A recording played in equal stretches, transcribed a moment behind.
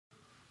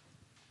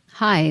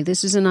Hi,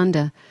 this is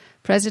Ananda,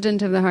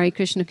 President of the Hare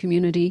Krishna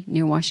community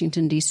near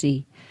Washington,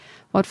 D.C.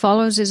 What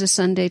follows is a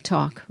Sunday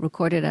talk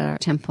recorded at our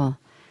temple.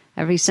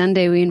 Every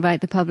Sunday we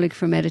invite the public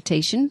for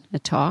meditation, a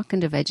talk,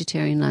 and a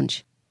vegetarian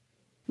lunch.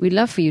 We'd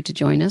love for you to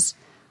join us.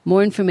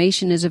 More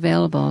information is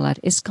available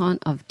at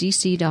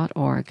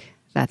iskonofdc.org.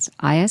 That's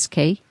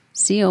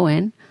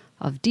ISKCON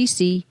of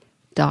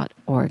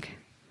dc.org.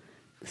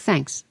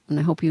 Thanks, and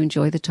I hope you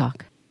enjoy the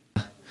talk.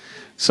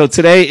 So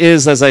today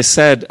is, as I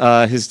said,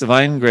 His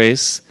Divine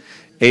Grace,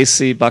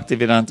 A.C.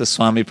 Bhaktivedanta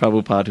Swami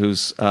Prabhupada,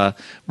 whose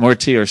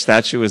murti or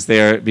statue is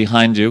there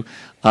behind you.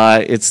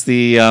 It's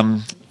the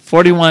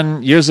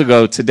 41 years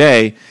ago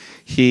today,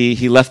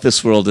 he left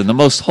this world in the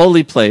most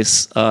holy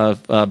place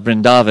of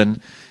Vrindavan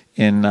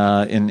in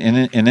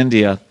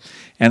India.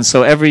 And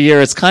so every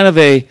year it's kind of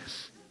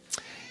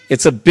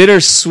it's a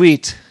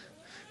bittersweet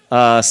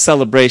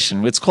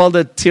celebration. It's called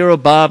a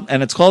Tirobab,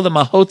 and it's called a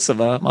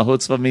Mahotsava.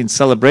 Mahotsava means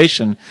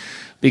celebration,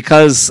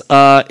 because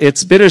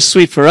it's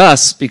bittersweet for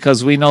us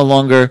because we no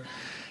longer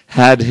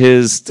had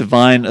his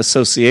divine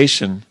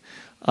association.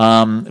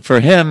 For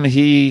him,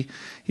 he's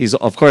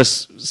of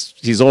course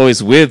he's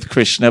always with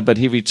Krishna, but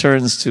he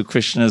returns to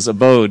Krishna's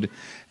abode,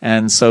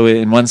 and so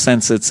in one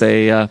sense it's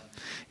a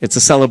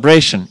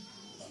celebration.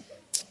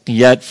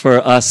 Yet for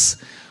us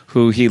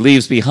who he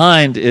leaves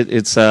behind,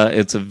 it's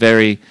a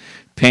very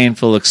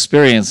painful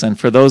experience. And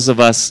for those of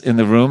us in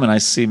the room, and I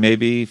see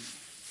maybe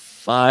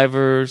 5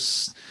 or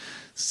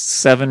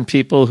 7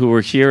 people who were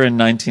here in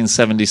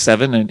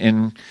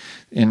 1977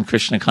 in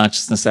Krishna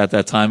consciousness at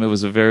that time, it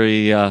was a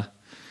very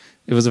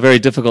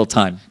difficult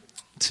time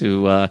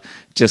to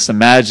just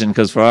imagine,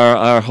 because for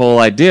our whole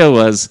idea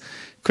was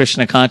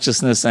Krishna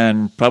consciousness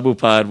and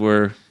Prabhupada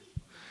were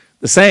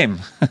the same.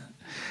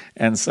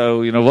 And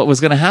so, what was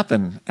going to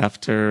happen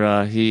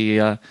after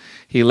he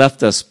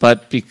left us?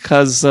 But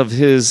because of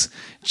his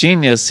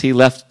genius, he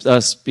left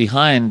us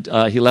behind.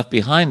 He left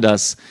behind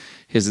us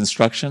his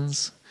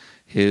instructions,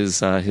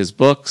 his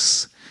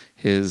books,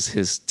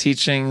 his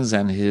teachings,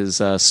 and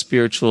his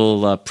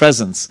spiritual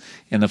presence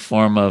in the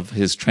form of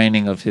his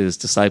training of his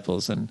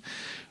disciples. And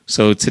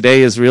so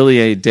today is really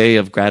a day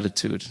of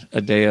gratitude,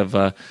 a day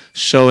of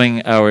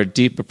showing our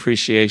deep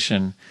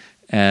appreciation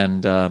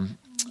and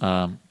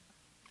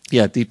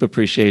deep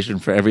appreciation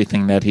for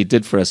everything that he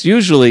did for us.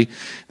 Usually,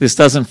 this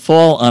doesn't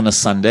fall on a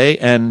Sunday,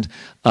 and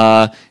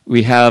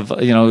we have,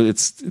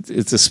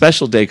 it's a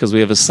special day because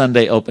we have a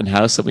Sunday open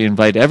house that we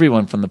invite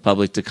everyone from the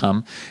public to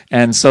come.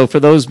 And so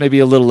for those maybe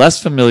a little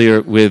less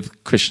familiar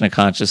with Krishna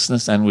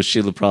consciousness and with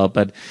Srila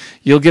Prabhupada,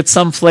 you'll get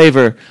some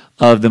flavor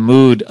of the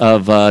mood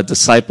of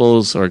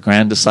disciples or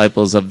grand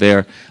disciples of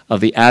the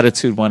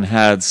attitude one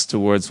has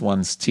towards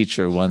one's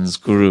teacher, one's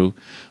guru,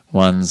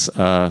 one's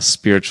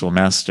spiritual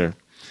master.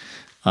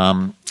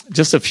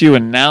 Just a few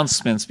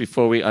announcements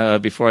before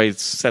I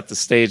set the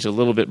stage a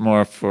little bit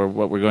more for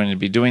what we're going to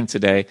be doing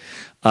today.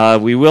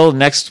 We will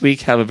next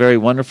week have a very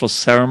wonderful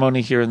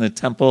ceremony here in the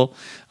temple,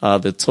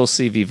 the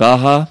Tulsi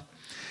Vivaha,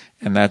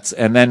 and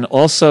then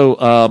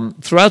also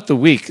throughout the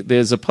week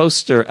there's a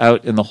poster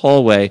out in the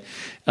hallway.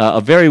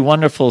 A very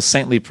wonderful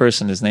saintly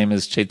person. His name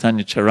is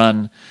Chaitanya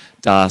Charan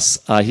Das.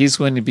 He's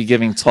going to be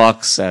giving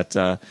talks at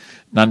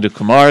Nandu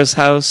Kumar's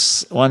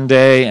house one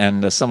day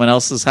and someone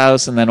else's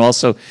house, and then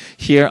also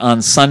here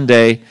on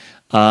Sunday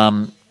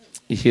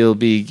he'll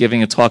be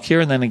giving a talk here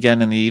and then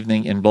again in the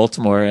evening in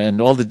Baltimore,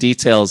 and all the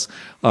details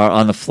are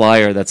on the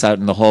flyer that's out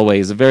in the hallway.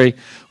 He's a very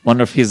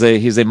wonderful,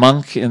 he's a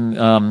monk in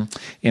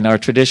our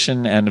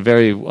tradition and a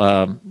very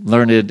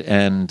learned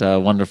and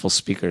wonderful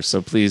speaker,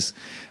 so please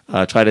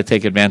try to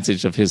take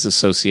advantage of his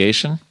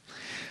association.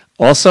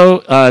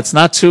 Also, it's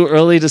not too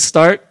early to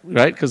start,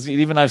 right? Because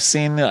even I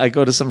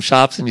go to some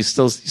shops and you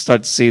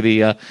start to see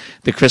the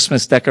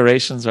Christmas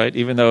decorations, right?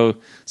 Even though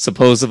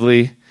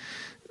supposedly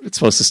it's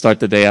supposed to start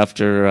the day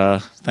after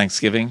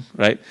Thanksgiving,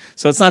 right?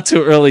 So it's not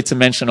too early to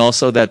mention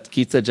also that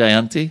Gita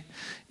Jayanti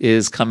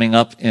is coming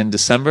up in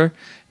December,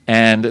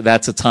 and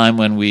that's a time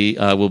when we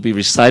will be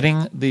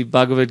reciting the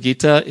Bhagavad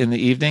Gita in the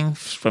evening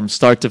from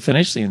start to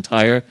finish, the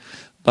entire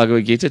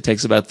Bhagavad Gita.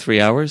 Takes about 3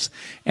 hours,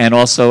 and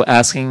also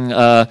asking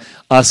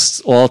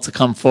us all to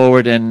come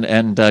forward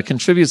and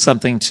contribute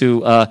something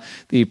to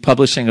the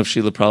publishing of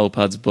Srila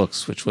Prabhupada's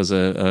books, which was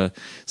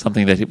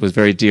something that was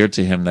very dear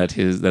to him.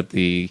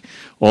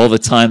 All the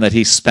time that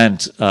he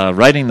spent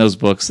writing those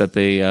books, that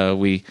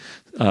we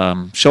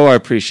show our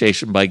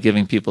appreciation by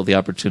giving people the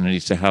opportunity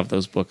to have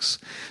those books.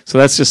 So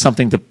that's just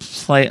something to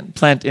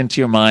plant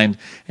into your mind,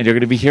 and you're going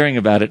to be hearing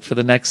about it for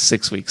the next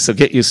 6 weeks. So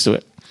get used to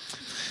it.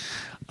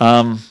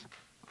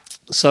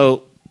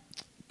 So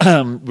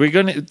we're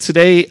going to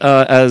today,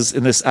 as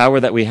in this hour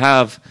that we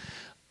have,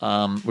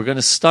 we're going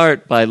to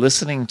start by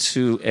listening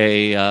to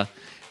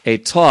a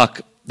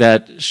talk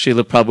that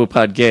Srila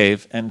Prabhupada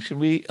gave. And can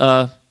we,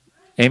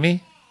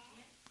 Amy,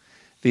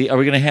 are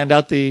we going to hand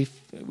out the?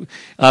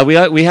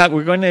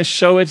 We're going to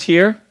show it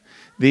here,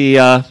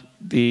 the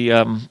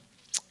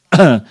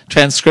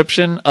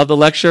transcription of the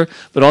lecture,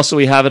 but also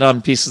we have it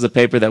on pieces of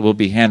paper that we'll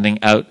be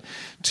handing out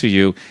to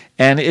you.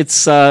 And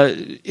it's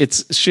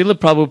Srila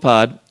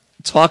Prabhupada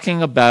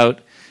talking about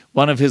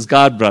one of his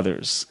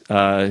godbrothers.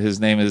 His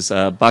name is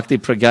Bhakti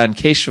Pragyan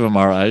Keshava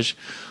Maharaj,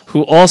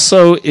 who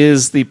also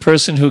is the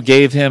person who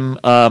gave him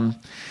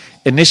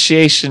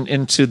initiation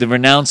into the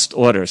renounced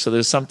order. So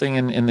there's something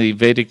in the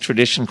Vedic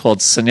tradition called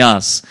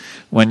sannyas,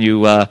 when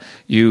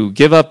you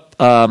give up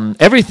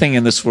everything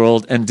in this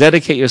world and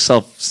dedicate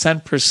yourself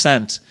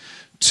 100%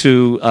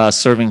 to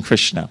serving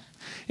Krishna,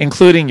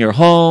 including your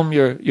home,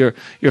 your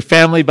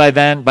family. By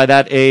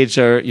that age,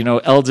 are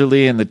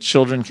elderly, and the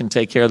children can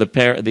take care of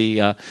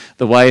the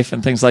wife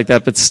and things like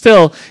that. But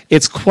still,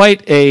 it's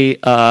quite a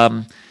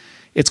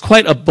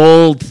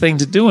bold thing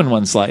to do in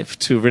one's life,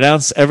 to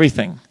renounce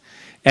everything.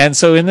 And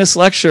so in this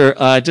lecture,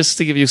 just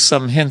to give you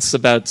some hints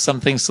about some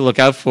things to look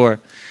out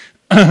for,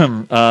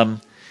 Srila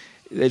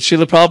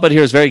Prabhupada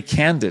here is very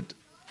candid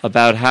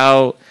about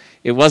how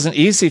it wasn't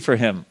easy for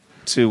him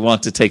to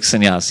want to take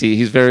sannyas.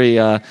 He's very,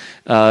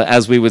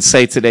 as we would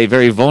say today,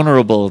 very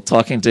vulnerable,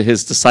 talking to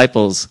his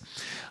disciples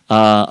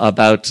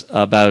about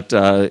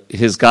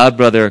his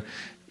godbrother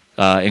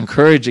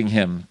encouraging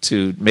him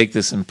to make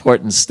this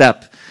important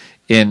step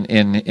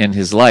in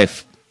his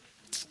life.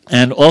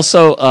 And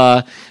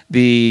also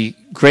the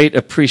great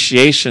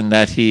appreciation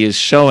that he is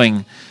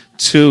showing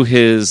to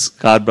his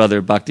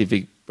godbrother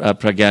Bhakti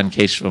Pragyan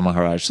Keshava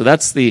Maharaj. So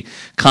that's the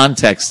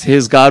context.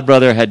 His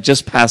godbrother had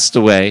just passed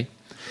away,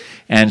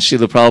 and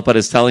Srila Prabhupada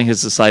is telling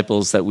his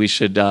disciples that we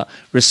should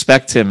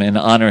respect him and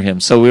honor him.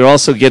 So we're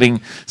also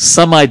getting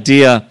some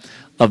idea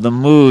of the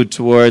mood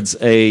towards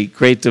a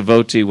great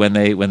devotee when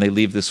they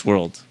leave this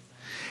world.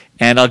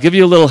 And I'll give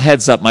you a little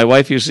heads up. My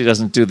wife usually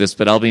doesn't do this,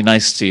 but I'll be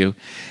nice to you.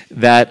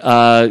 That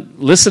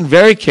listen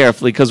very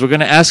carefully, because we're going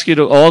to ask you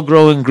to all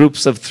grow in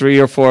groups of 3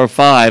 or 4 or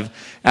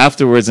 5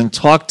 afterwards and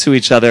talk to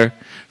each other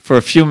for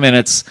a few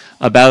minutes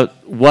about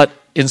what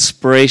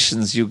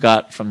inspirations you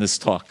got from this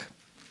talk.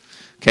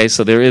 Okay,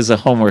 so there is a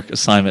homework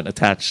assignment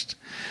attached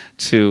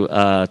to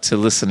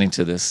listening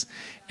to this.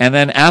 And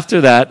then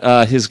after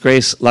that, His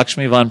Grace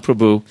Lakshmivan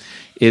Prabhu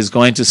is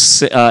going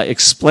to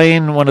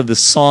explain one of the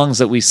songs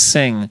that we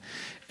sing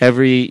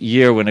every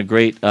year when a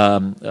great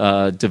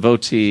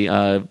devotee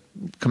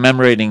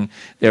commemorating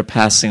their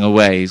passing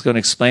away. He's going to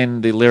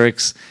explain the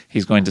lyrics.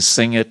 He's going to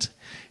sing it.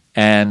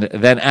 And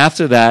then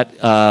after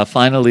that,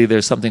 finally,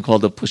 there's something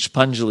called the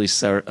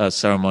Pushpanjali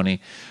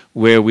ceremony,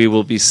 where we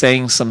will be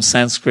saying some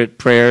Sanskrit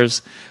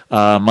prayers,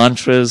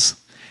 mantras,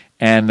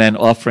 and then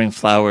offering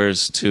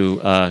flowers to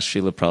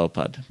Srila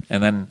Prabhupada.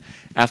 And then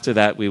after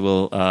that, we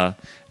will,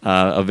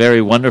 a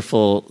very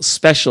wonderful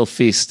special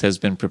feast has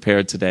been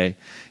prepared today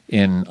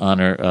in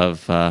honor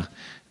of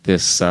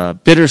this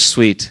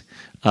bittersweet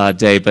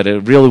day, but a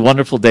really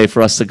wonderful day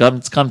for us to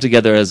come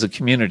together as a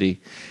community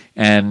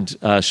and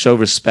show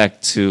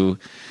respect to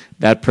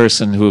that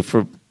person who,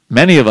 for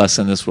many of us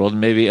in this world,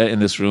 maybe in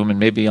this room, and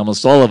maybe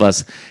almost all of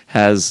us,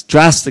 has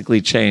drastically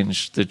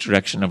changed the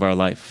direction of our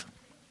life.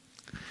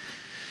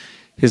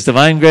 His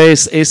Divine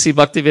Grace, A.C.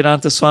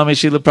 Bhaktivedanta Swami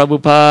Srila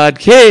Prabhupada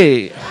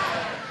Ki!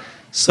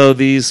 So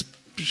these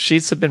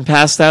sheets have been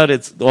passed out.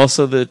 It's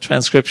also, the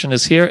transcription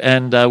is here,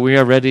 and we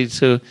are ready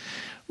to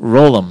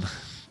roll them.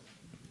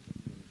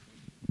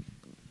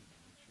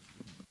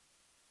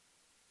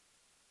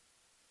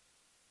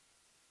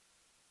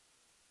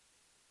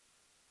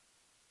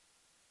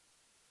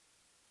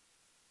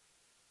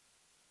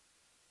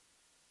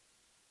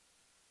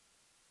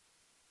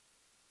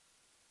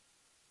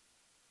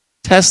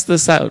 Test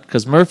this out,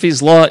 because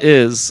Murphy's Law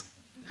is,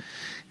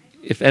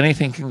 if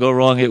anything can go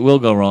wrong, it will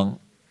go wrong,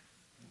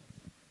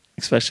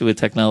 especially with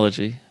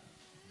technology.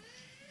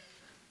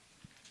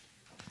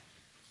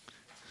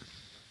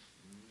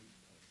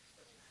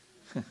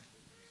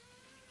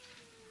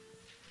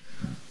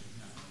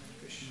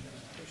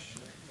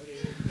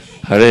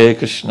 Hare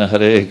Krishna,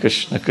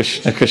 Krishna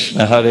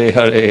Krishna, Hare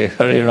Hare,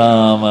 Hare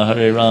Rama,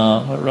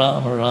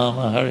 Rama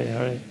Rama, Hare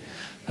Hare.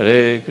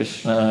 Hare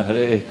Krishna,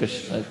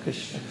 Krishna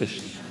Krishna,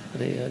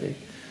 Hare Hare.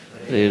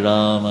 Hare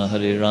Rama,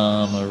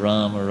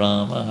 Rama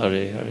Rama,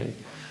 Hare Hare.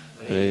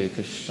 Hare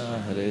Krishna,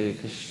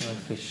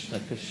 Krishna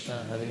Krishna,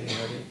 Hare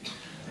Hare.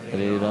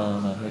 Hare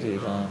Rama,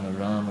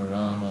 Rama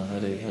Rama,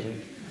 Hare Hare.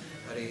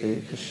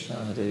 Hare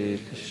Krishna,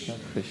 Krishna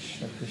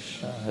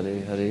Krishna, Hare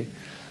Hare.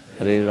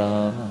 Hare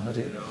Rama,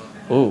 Hare.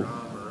 Oh,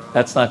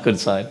 that's not good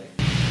sign.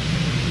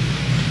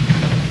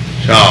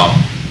 So,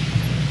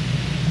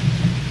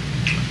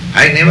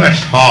 I never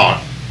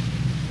thought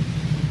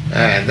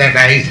that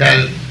I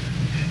shall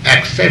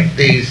accept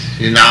this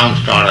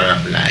renounced order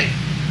of life.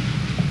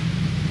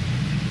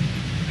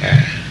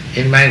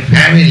 In my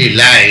family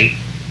life,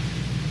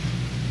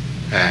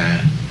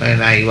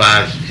 when I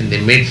was in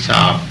the midst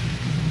of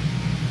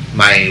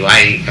my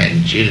wife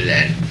and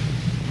children,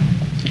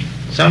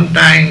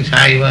 sometimes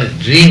I was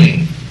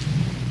dreaming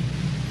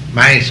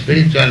my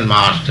spiritual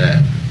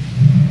master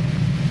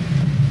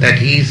that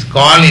he is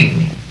calling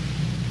me,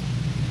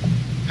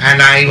 and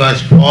I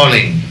was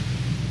following.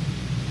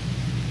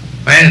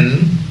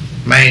 When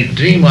my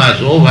dream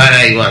was over,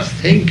 I was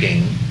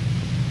thinking,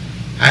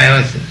 I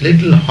was a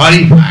little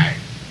horrified.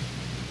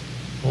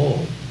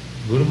 Oh,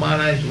 Guru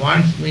Maharaj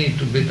wants me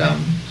to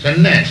become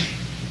sannyas.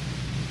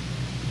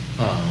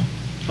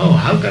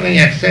 How can I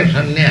accept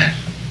sannyas?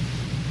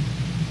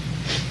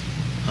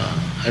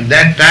 At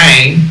that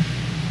time,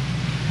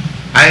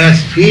 I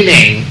was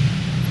feeling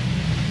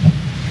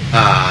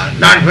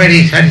not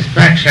very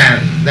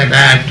satisfaction that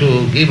I have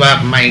to give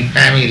up my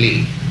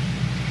family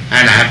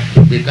and I have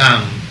to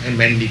become a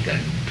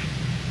mendicant.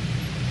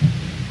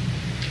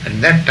 At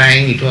that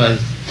time it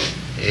was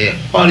a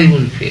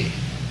horrible feeling.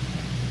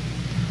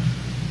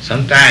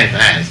 Sometimes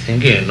I was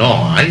thinking, no,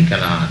 I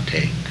cannot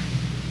take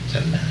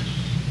sannyas.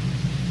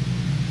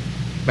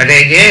 But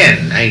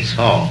again I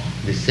saw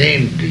the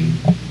same dream.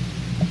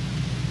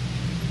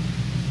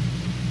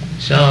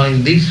 So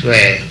in this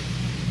way,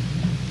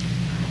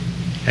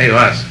 I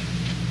was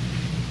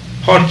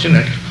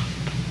fortunate.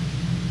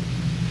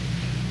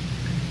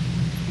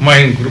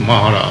 My Guru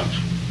Maharaj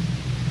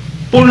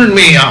pulled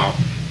me out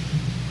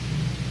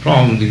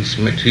from this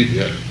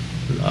material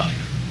life.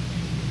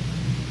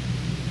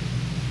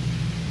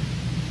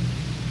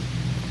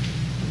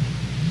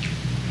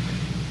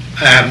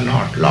 I have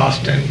not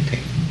lost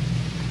anything.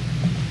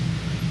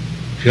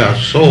 You are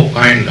so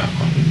kind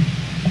upon me.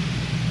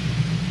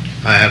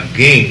 I have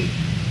gained.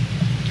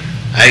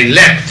 I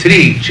left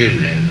 3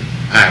 children.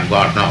 I have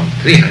got now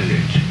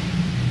 300.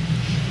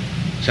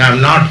 So I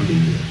am not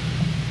loser.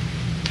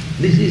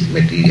 This is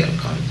material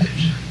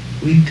conception.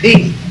 We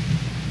think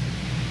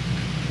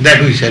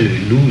that we shall be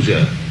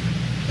loser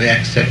by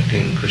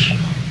accepting Krishna.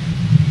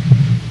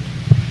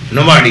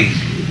 Nobody is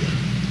loser.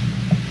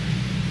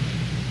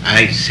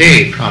 I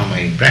say from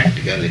my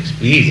practical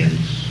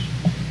experience,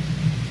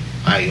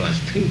 I was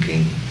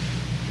thinking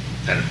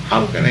that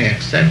how can I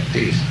accept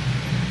this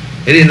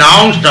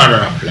renounced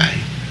order of life?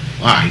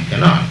 I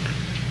cannot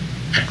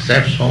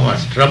accept so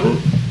much trouble.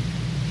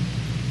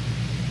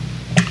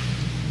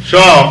 So,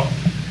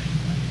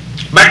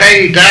 but I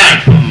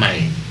retired from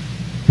my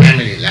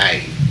family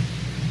life.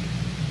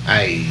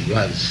 I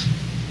was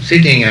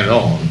sitting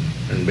alone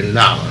in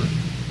Vrindavan,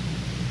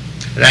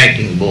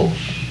 writing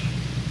books.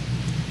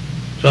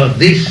 So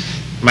this,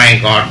 my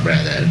god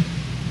brother,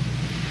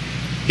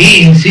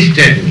 he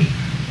insisted me,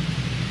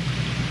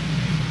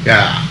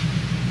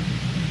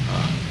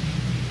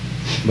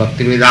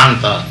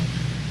 Bhaktivedanta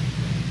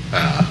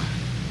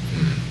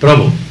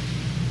Prabhu.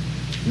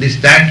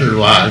 This title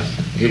was,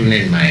 even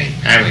in my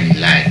family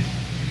life,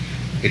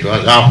 it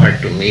was offered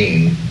to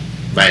me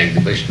by the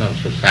Vaishnava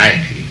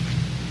Society.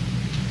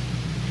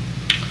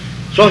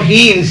 So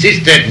he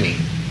insisted me.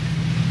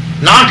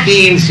 Not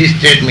he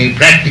insisted me,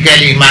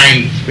 practically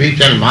my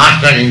spiritual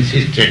master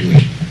insisted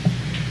me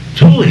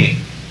through him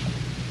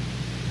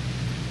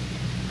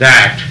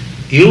that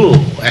you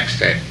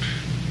accept.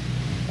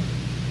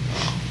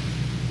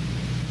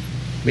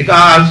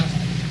 Because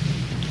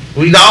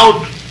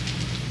without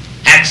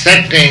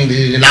accepting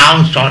the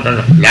renounced order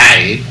of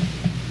life,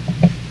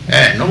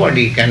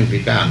 nobody can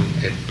become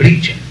a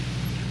preacher.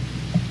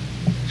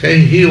 So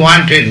he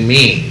wanted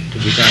me to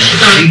become a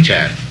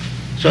preacher,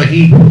 so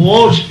he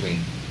forced me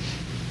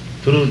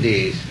through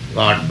this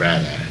god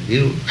brother,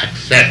 you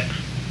accept.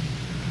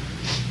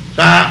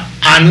 So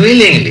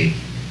unwillingly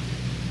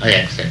I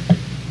accepted.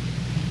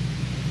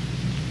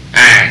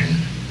 And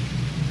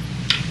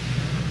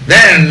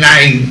then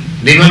I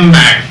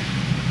remembered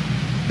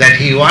that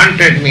he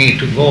wanted me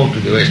to go to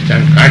the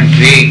Western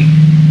country,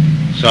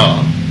 so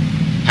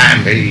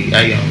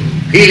I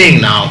am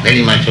feeling now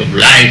very much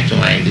obliged to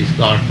this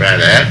god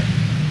brother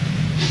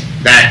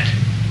that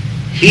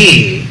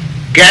he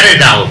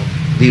carried out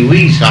the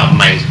wish of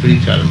my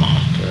spiritual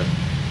master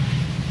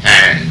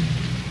and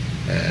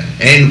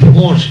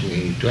enforced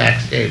me to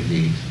accept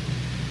this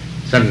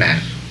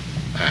sannyas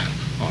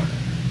order.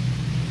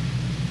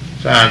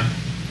 So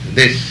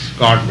this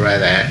god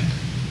brother,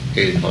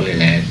 His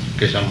Holiness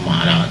Krishna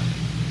Maharaj,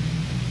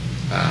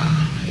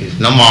 is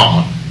no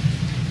more.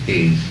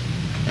 He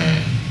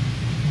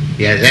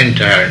has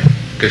entered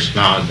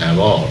Krishna's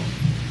abode.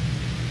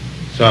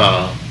 So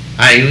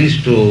I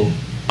wish to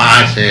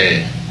pass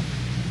a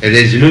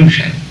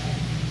resolution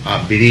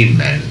of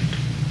bereavement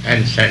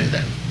and send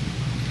them.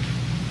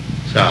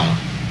 So,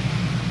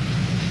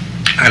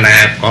 and I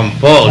have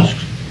composed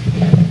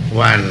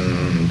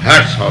one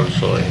verse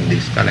also in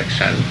this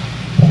connection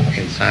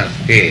in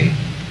Sanskrit.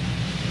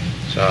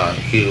 So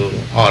you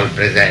all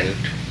present,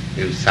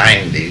 you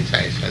sign this,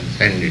 I shall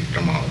send it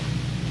tomorrow.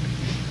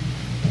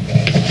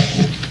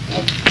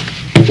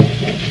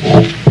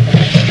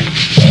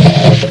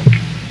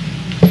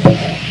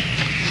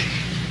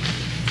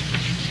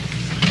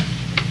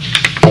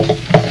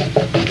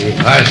 The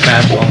verse I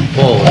have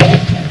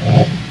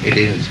composed, it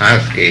is in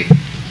Sanskrit.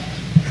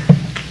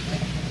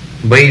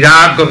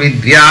 Vairagya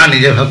Vidya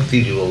Nija Bhakti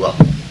Yoga.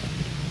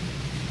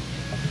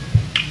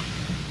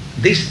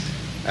 This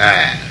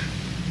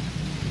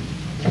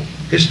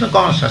Krishna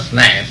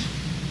consciousness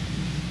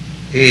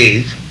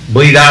is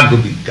Vairagya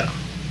Vidya.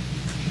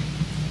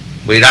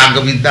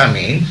 Vairagya Vidya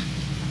means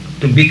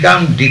to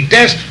become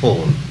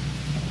detestful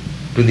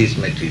to this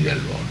material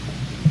world.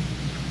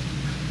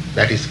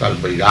 That is called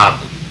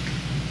Vairagya.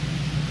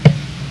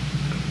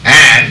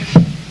 And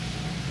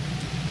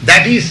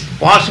that is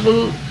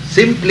possible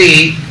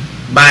simply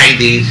by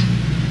this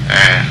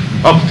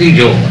bhakti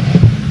yoga.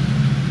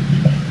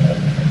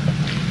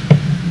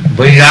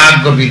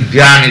 Vairagya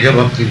vidya nija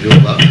bhakti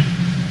yoga.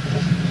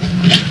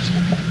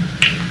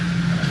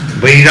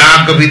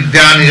 Vairagya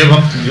vidya nija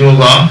bhakti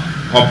yoga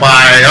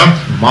apayat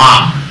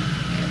ma.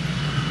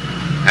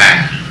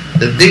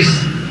 This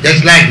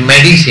just like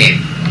medicine.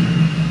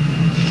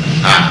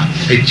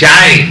 A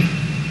child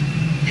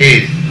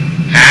is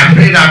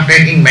afraid of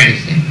taking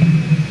medicine.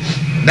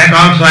 That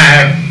also I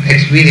have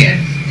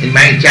experienced in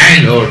my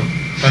childhood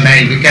when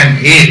I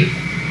became ill.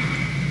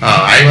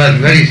 I was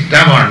very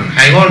stubborn.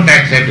 I won't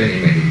accept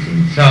any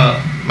medicine. So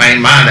my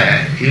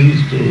mother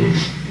used to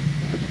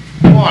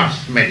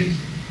force medicine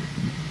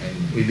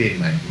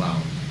within my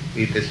mouth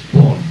with a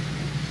spoon.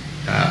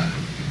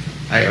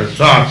 I was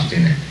so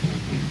obstinate.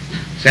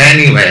 So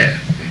anyway,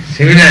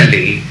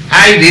 similarly,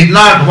 I did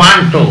not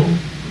want to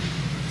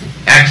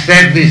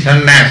accept the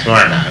sannyas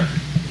order,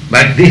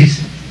 but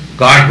this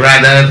God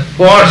brother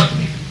forced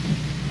me.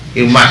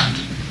 You must.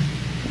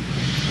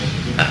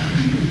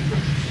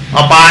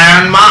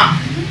 Apayan ma.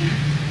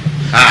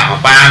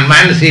 Apayan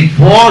means he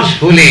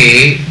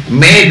forcefully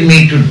made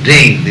me to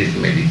drink this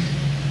medicine.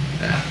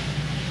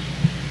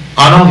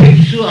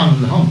 Anubhipsu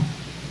andham.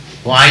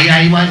 Why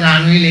I was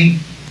unwilling?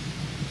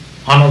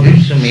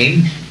 Anubhipsu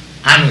means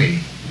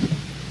unwilling.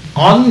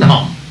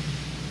 Andham.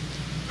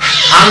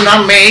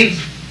 Andham means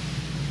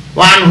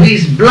one who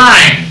is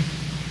blind,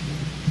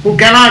 who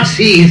cannot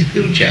see his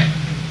future.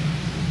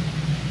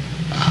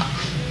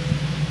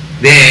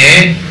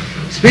 The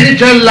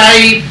spiritual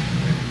life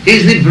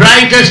is the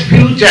brightest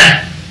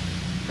future,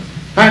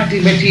 but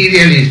the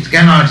materialist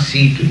cannot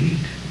see to it.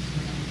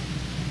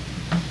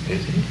 You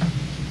see?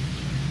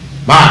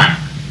 But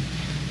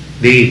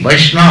the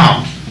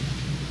Vaishnavas,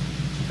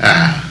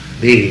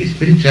 the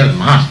spiritual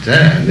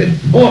master, they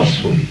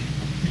forcefully,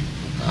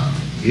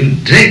 you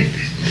drink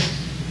this.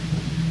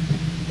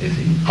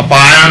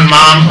 Apayan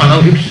mam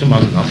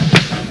anubhipsumandam.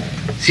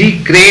 Sri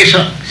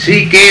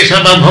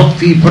Kesava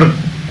Bhakti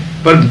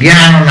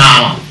Pragyana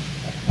Nama.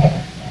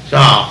 So,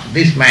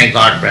 this my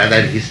god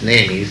brother, his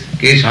name is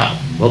Kesava,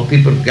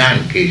 Bhakti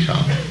Pragyana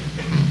Kesava.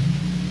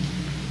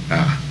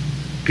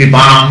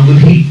 Kripam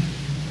Buddhi.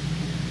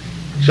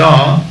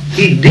 So,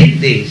 he did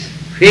this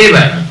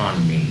favor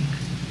upon me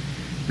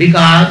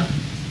because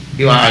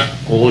he was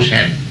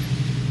ocean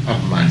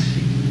of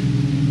mercy.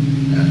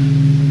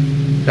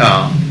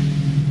 So,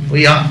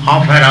 we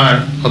offer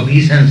our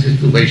obeisances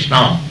to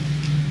Vaishnava,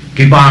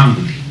 Kripam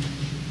Buddhi.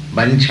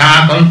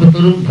 Vancha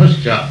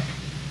kalpatarubhascha,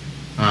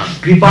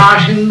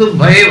 Kripa Sindhu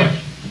Bhayava.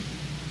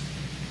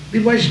 The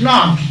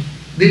Vaishnavas,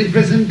 the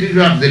representative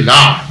of the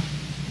Lord,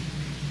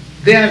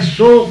 they are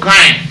so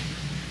kind.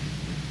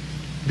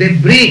 They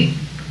bring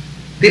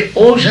the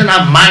ocean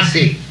of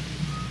mercy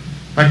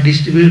for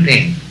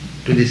distributing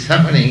to the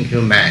suffering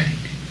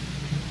humanity.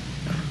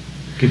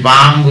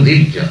 Kripam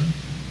Buddhija,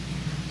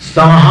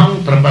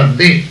 Samaham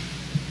Prapadde.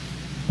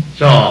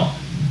 So,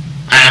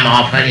 I am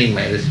offering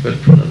my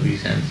respectful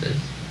obeisances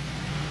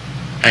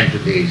and to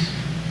this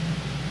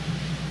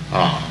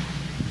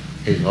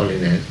His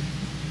Holiness,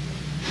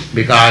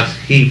 because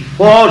he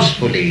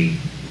forcefully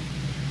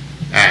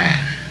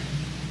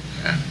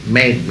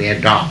made me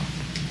adopt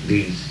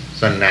this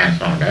sannyas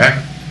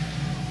order.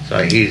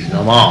 So he is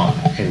no more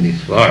in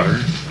this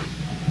world.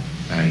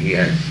 He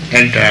has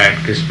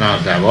entered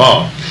Krishna's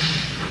abode.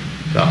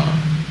 So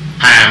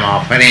I am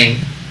offering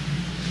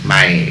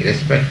my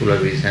respectful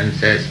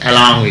obeisances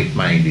along with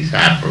my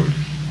disciples.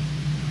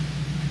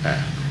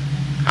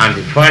 On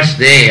the first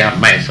day of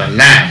my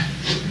sannyas,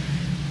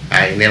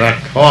 I never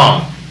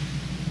thought,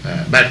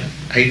 but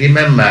I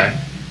remember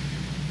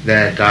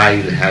that I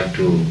will have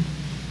to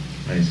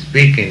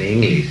speak in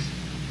English.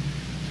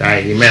 So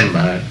I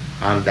remember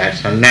on that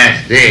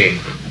sannyas day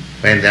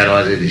when there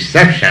was a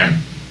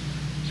reception,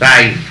 so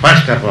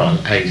first of all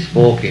I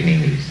spoke in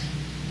English.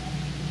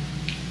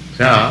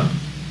 So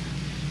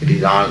it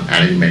is all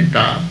arrangement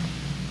of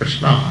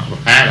Krishna,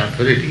 higher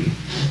authority.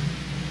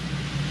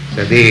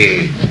 So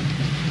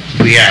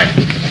we are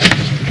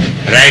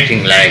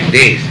writing like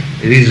this,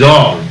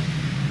 resolve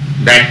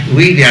that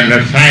we, the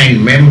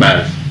undersigned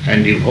members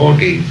and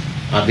devotees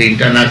of the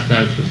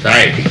International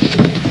Society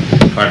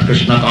for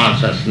Krishna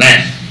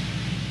Consciousness,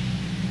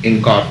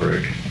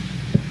 Incorporated,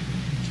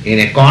 in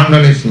a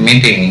condolence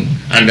meeting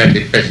under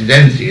the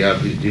presidency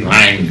of His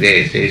Divine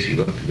Grace A.C.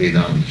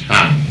 Bhaktivedanta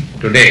Swami,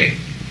 today,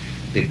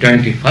 the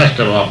 21st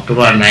of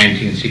October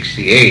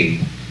 1968,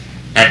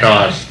 at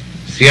our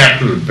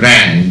Seattle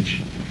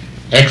branch,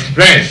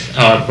 express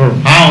our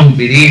profound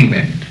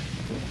bereavement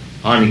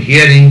on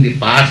hearing the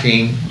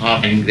passing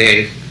of His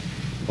Grace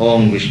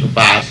Om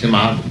Vishnupad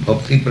Srimad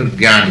Bhakti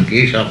Pragyan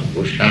Keshav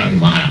Goswami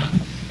Maharaj,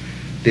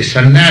 the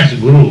sannyas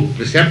guru,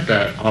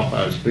 preceptor of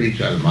our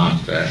spiritual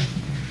master,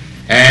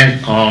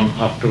 and on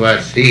October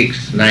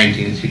 6,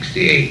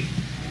 1968,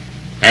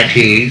 at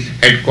his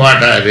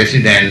headquarters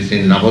residence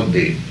in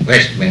Navadvip,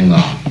 West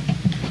Bengal.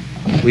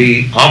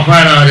 We offer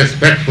our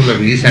respectful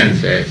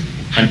obeisances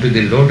unto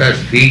the lotus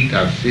feet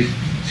of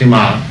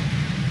Srimad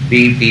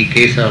B.P.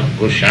 Kesav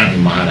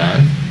Goswami Maharaj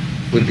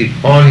with the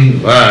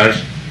following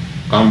verse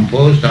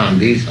composed on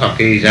this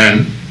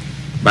occasion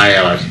by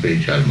our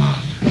spiritual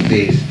master.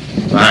 These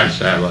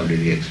words I have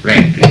already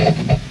explained to you.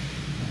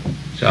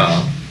 So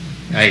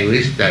I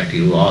wish that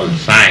you all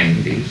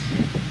sign this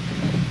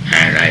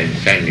and I will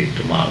send it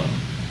tomorrow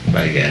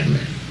by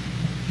airmail.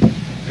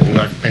 Have you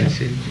got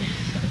pencil?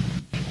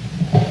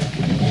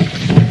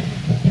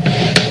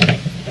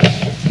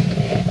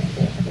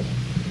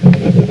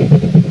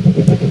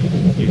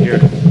 You hear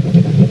it.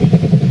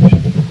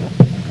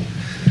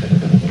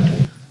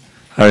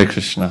 Hare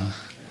Krishna.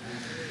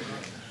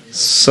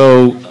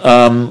 So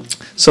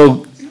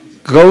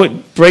go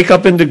break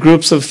up into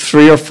groups of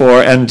 3 or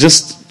 4, and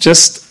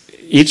just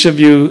each of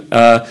you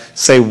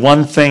say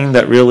one thing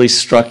that really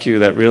struck you,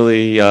 that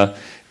really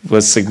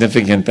was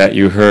significant that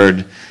you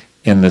heard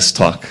in this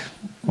talk.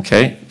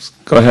 Okay?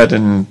 Go ahead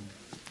and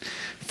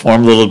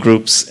form little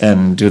groups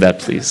and do that,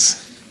 please.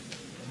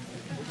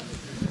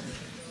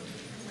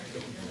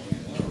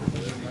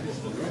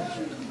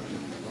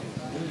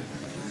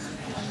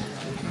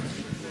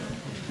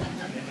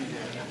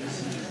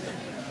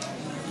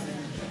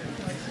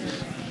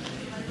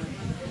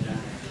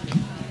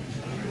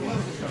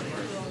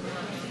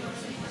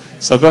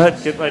 So go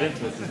ahead, get right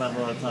into it. There's not a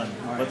lot of time.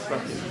 What's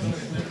struck you?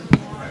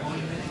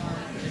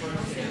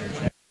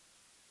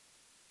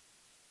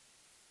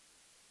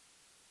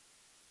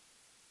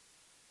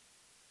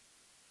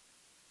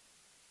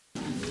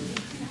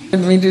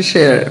 Me to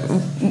share.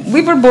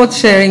 We were both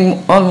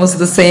sharing almost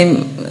the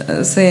same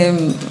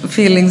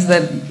feelings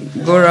that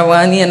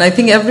Gauravani, and I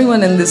think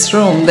everyone in this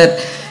room, that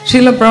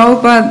Srila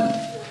Prabhupada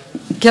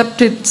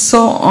kept it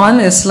so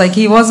honest, like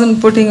he wasn't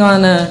putting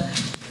on a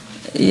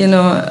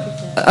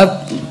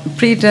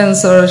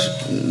pretense or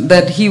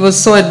that he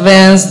was so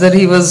advanced that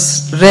he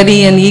was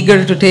ready and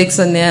eager to take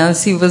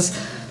sannyas. He was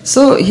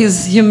so,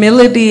 his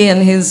humility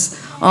and his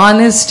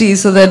honesty,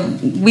 so that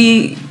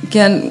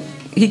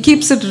he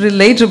keeps it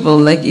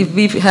relatable. Like if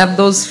we have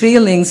those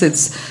feelings,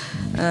 it's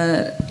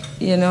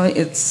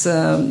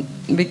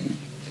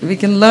we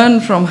can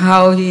learn from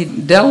how he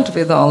dealt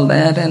with all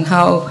that, and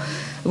how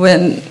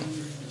when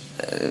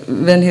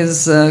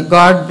his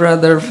god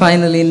brother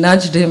finally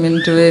nudged him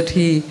into it,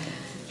 he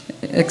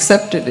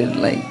accepted it,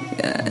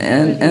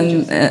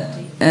 and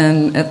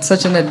at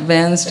such an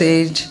advanced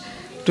age,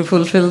 to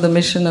fulfill the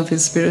mission of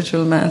his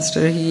spiritual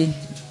master, he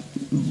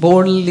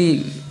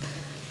boldly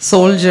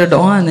soldiered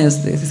on,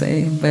 as they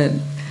say, but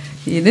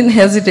he didn't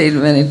hesitate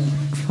when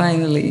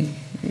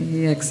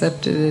he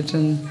accepted it.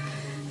 And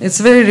it's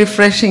very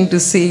refreshing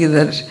to see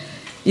that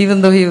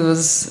even though he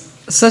was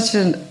such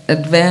an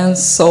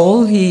advanced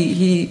soul,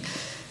 he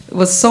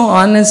was so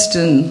honest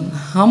and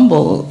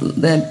humble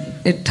that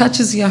it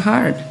touches your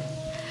heart.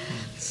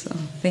 So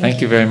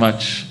thank you very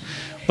much.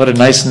 What a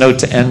nice note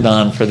to end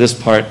on for this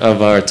part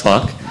of our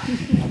talk.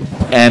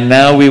 And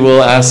now we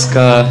will ask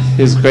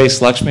His Grace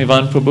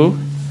Lakshmivan Prabhu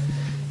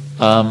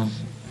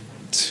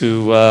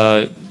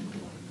do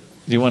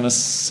you want to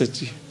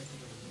sit?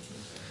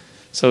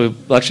 So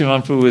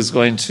Lakshmivan Prabhu is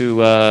going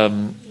to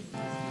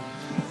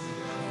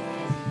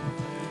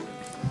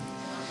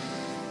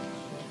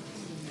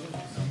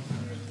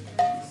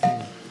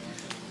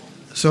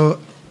So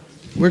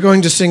we're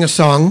going to sing a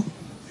song.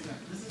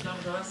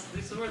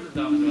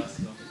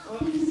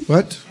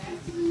 What?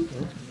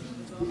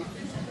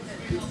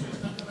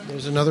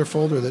 There's another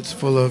folder that's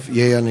full of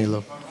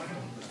Yeyanilo.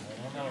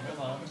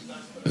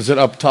 Is it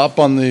up top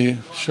on the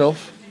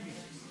shelf?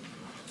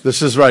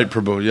 This is right,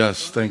 Prabhu.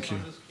 Yes, thank you.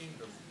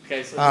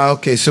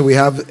 Okay, so we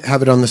have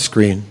it on the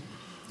screen.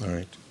 All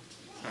right.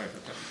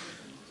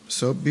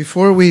 So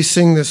before we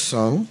sing this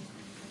song...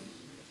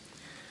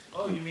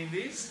 Oh, you mean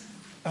these?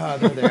 There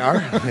they are.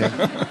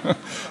 Yeah.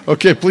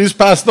 Okay, please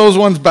pass those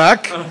ones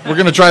back. We're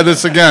going to try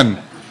this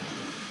again.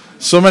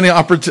 So many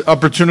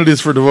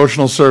opportunities for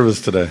devotional service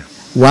today.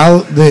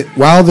 While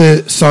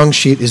the song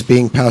sheet is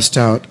being passed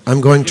out,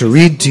 I'm going to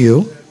read to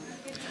you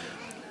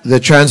the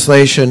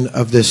translation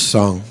of this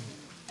song.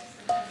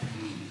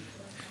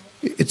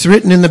 It's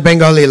written in the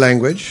Bengali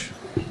language,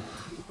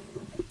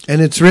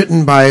 and it's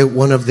written by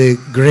one of the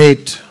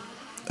great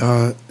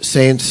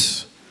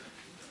saints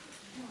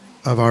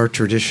of our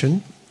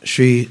tradition,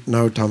 Sri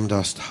Narottam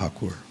Das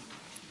Thakur.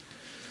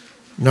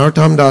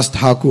 Narottam Das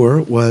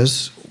Thakur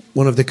was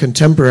one of the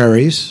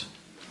contemporaries,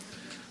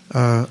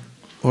 or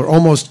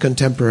almost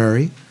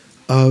contemporary,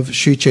 of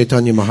Sri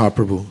Chaitanya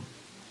Mahaprabhu.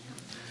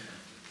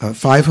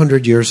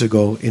 500 years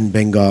ago in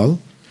Bengal,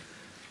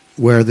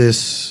 where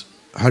this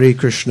Hare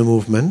Krishna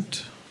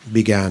movement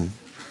began.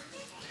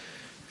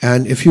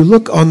 And if you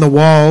look on the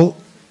wall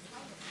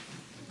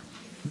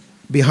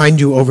behind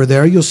you over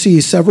there, you'll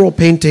see several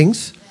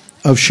paintings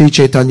of Sri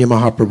Chaitanya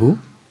Mahaprabhu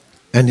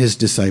and his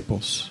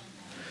disciples.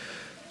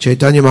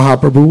 Chaitanya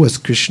Mahaprabhu was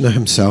Krishna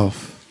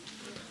himself,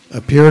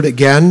 appeared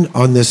again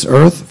on this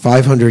earth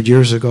 500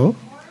 years ago,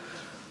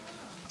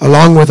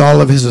 along with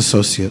all of his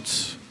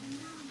associates,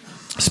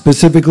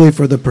 specifically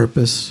for the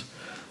purpose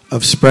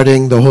of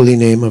spreading the holy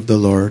name of the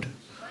Lord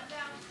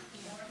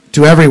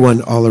to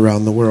everyone all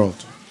around the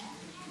world.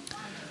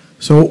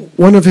 So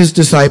one of his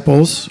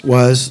disciples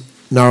was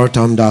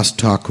Narottam Das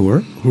Thakur,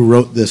 who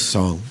wrote this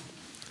song.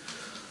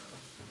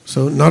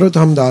 So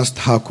Narottam Das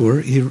Thakur,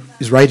 he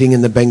is writing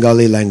in the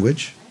Bengali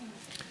language,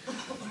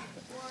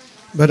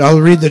 but I'll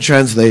read the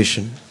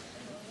translation.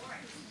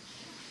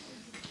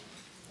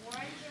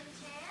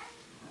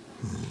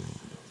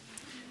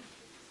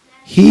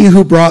 He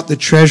who brought the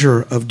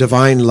treasure of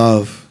divine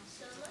love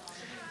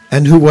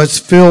and who was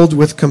filled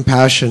with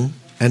compassion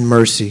and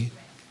mercy,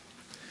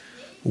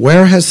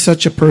 where has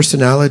such a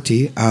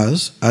personality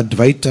as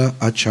Advaita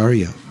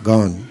Acharya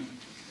gone?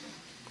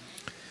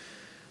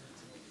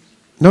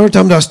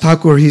 Narottam Das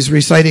Thakur, he's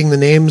reciting the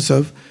names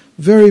of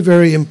very,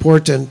 very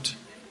important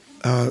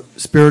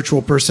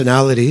spiritual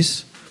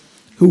personalities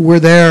who were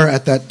there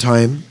at that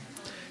time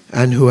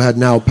and who had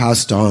now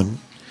passed on.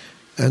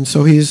 And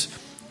so he's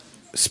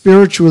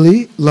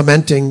spiritually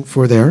lamenting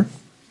for their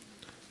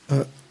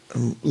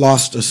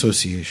lost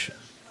association.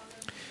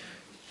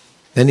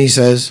 Then he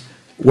says,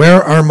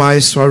 where are my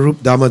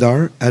Swarup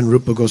Damodar and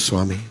Rupa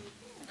Goswami?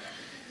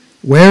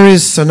 Where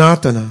is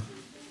Sanatana?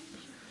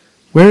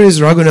 Where is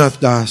Raghunath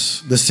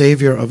Das, the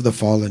savior of the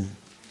fallen?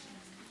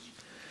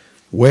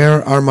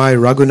 Where are my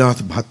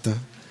Raghunath Bhatta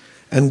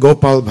and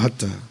Gopal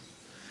Bhatta?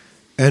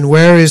 And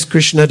where is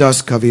Krishna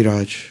Das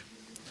Kaviraj?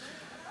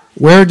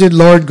 Where did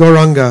Lord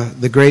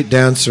Gauranga, the great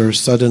dancer,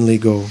 suddenly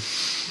go?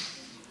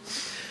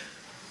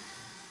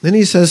 Then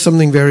he says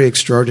something very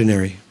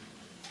extraordinary.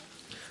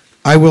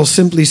 I will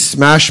simply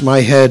smash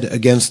my head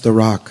against the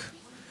rock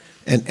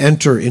and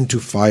enter into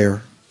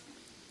fire.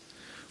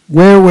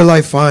 Where will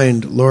I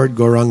find Lord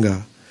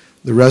Gauranga,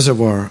 the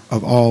reservoir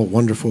of all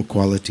wonderful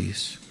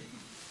qualities?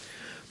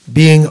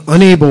 Being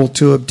unable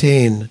to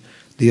obtain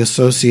the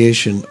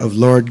association of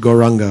Lord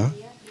Gauranga,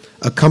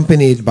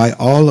 accompanied by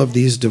all of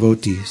these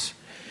devotees,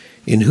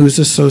 in whose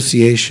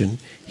association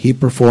he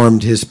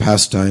performed his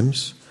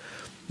pastimes,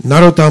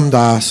 Narottam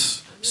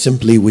Das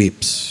simply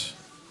weeps.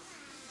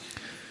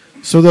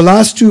 So the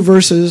last two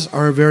verses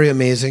are very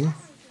amazing.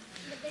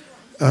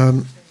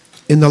 In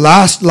the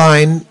last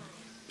line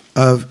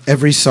of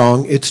every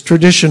song, it's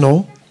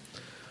traditional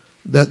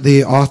that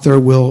the author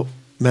will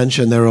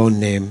mention their own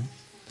name.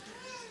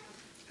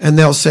 And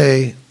they'll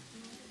say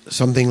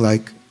something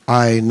like,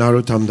 I,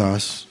 Narottam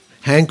Das,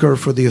 hanker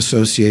for the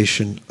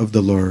association of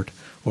the Lord,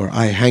 or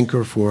I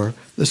hanker for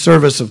the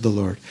service of the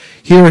Lord.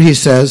 Here he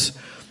says,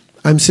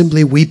 I'm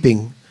simply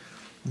weeping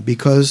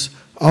because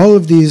all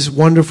of these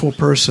wonderful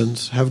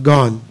persons have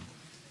gone.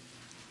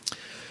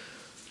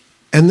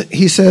 And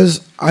he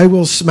says, I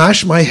will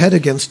smash my head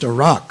against a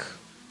rock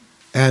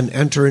and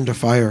enter into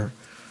fire.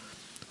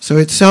 So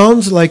it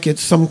sounds like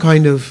it's some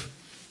kind of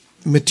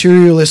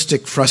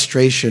materialistic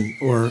frustration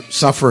or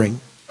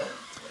suffering.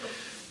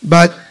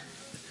 But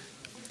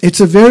it's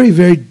a very,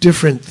 very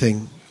different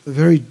thing, a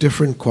very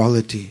different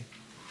quality.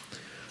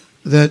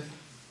 That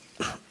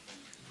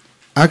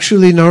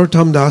actually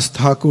Narottam Das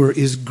Thakur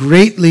is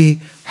greatly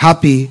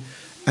happy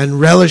and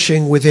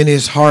relishing within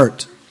his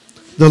heart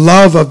the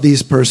love of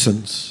these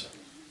persons.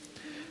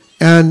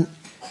 And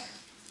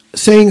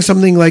saying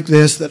something like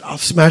this, that I'll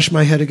smash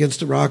my head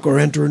against a rock or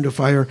enter into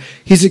fire,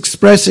 he's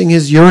expressing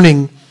his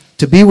yearning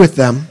to be with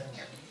them.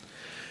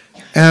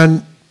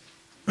 And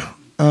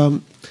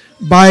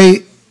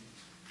by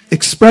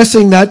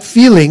expressing that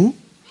feeling,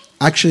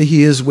 actually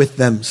he is with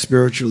them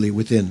spiritually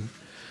within.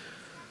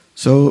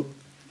 So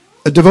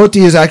a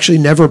devotee is actually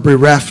never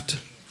bereft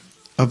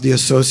of the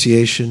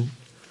association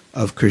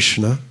of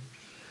Krishna,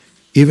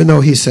 even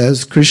though he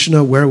says,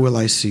 Krishna, where will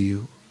I see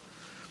you?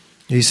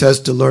 He says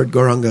to Lord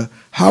Gauranga,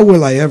 how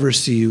will I ever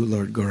see you,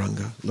 Lord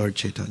Gauranga, Lord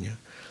Chaitanya?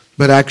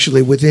 But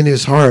actually within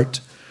his heart,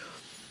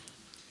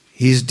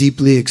 he's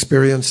deeply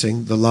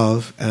experiencing the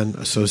love and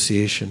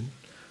association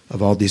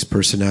of all these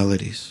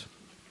personalities.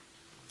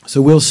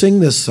 So we'll sing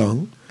this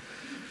song,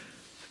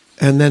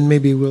 and then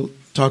maybe we'll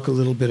talk a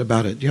little bit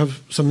about it. Do you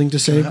have something to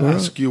say, Can I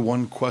ask you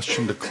one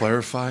question to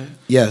clarify?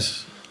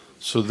 Yes.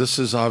 So this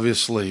is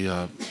obviously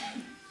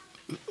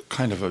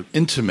kind of an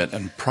intimate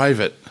and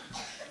private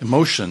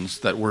emotions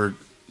that we're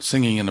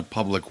singing in a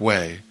public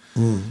way,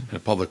 in a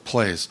public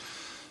place.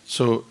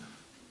 So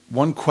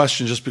one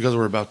question, just because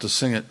we're about to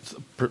sing it,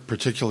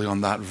 particularly on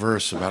that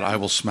verse about I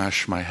will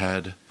smash my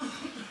head,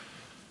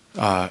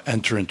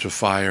 enter into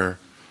fire,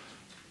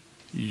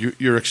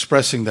 you're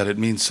expressing that it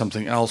means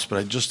something else,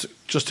 but just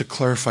to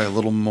clarify a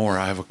little more,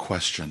 I have a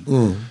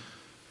question.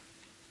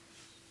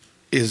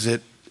 Is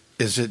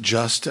it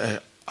just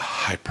a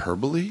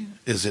hyperbole?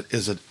 Is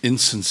it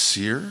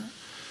insincere?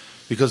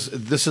 Because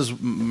this is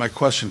my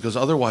question. Because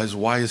otherwise,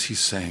 why is he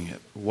saying it?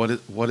 What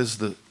is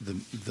the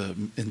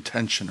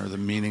intention or the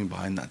meaning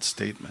behind that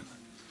statement?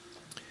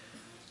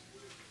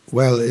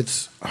 Well,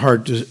 it's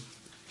hard to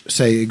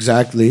say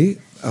exactly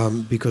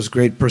because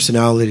great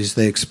personalities,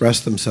 they express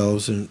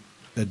themselves in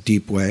a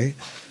deep way.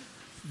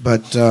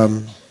 But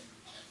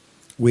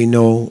we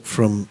know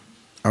from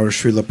our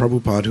Srila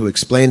Prabhupada, who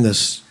explained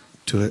this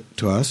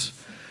to us,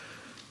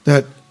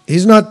 that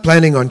he's not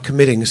planning on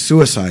committing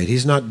suicide.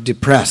 He's not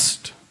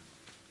depressed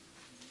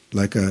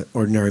like an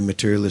ordinary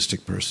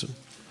materialistic person.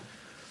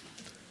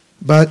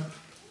 but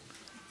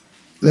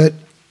that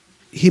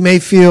he may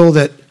feel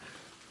that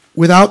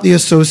without the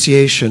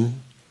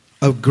association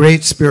of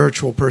great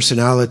spiritual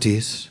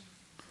personalities,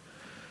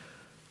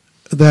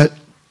 that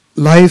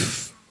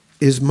life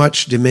is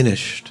much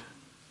diminished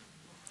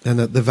and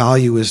that the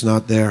value is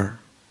not there.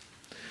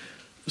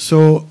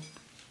 So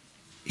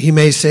he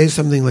may say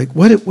something like,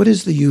 what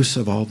is the use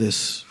of all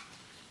this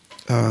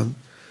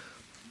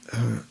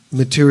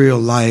material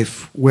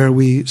life where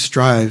we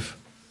strive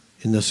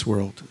in this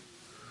world?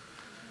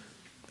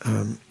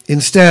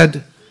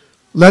 Instead,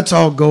 let's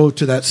all go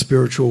to that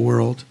spiritual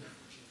world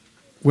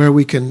where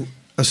we can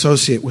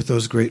associate with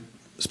those great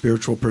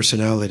spiritual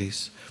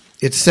personalities.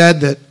 It's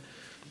said that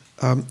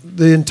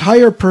the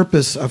entire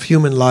purpose of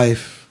human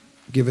life,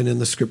 given in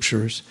the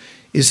scriptures,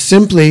 is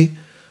simply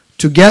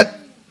to get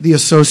the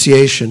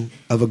association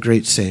of a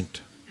great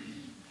saint.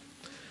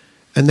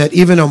 And that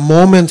even a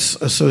moment's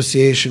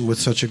association with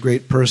such a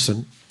great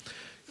person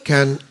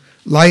can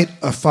light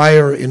a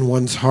fire in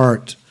one's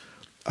heart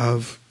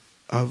of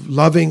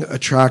loving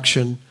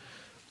attraction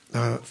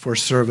for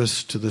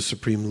service to the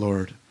Supreme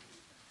Lord.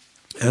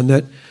 And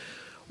that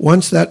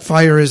once that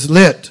fire is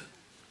lit,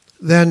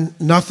 then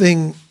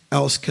nothing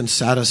else can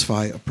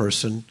satisfy a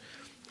person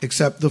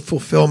except the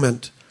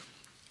fulfillment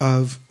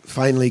of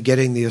finally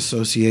getting the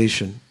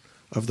association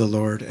of the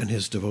Lord and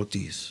his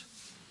devotees.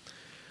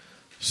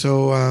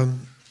 So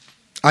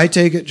I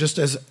take it just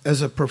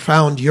as a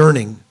profound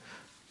yearning,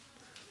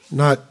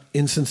 not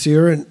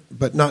insincere,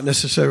 but not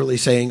necessarily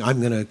saying, I'm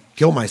going to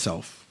kill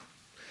myself.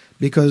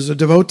 Because a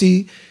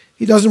devotee,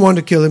 he doesn't want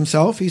to kill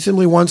himself. He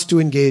simply wants to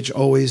engage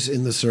always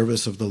in the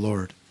service of the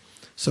Lord.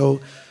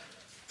 So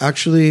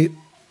actually,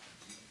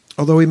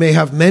 although he may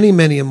have many,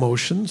 many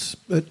emotions,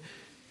 but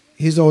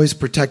he's always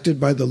protected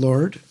by the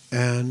Lord,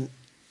 and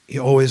he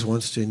always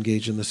wants to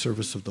engage in the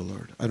service of the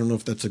Lord. I don't know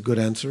if that's a good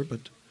answer,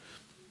 but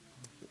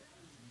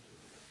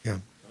yeah.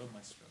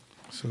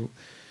 So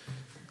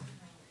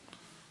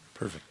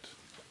perfect.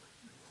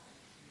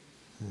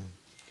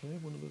 Can I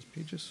have one of those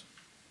pages?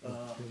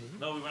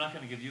 No, we were not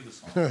going to give you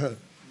this one.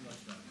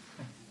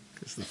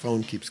 Because the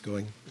phone keeps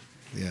going.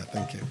 Yeah,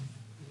 thank you.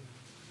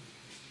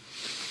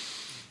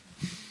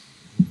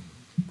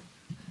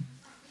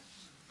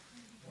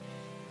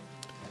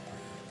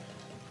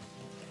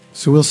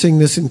 So we'll sing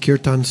this in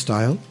kirtan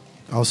style.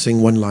 I'll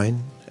sing one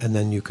line, and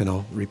then you can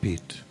all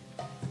repeat.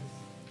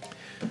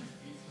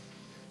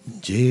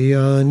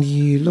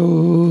 Jayanilo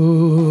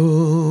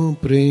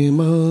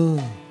prema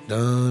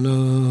dana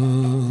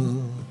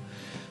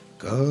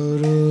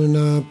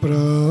karuna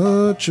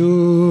prachu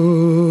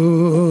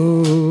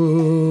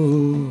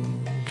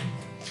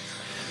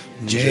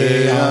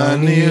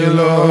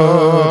Jayanilo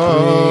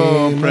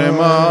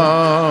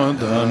prema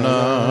dana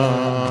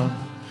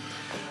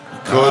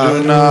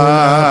karuna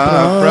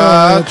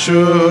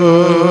prachu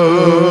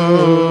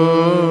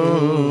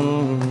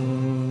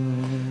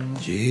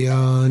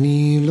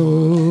Jayanilo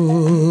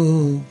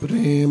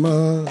prema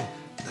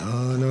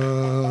dana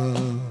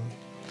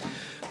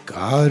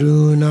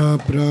karuna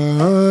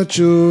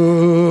prachu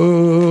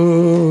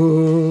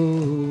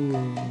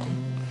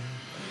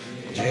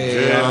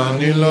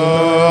Jayanilo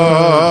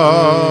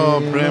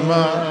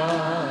prema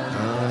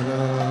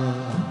dana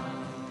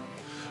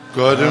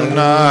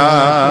karuna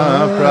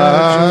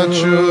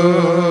prachu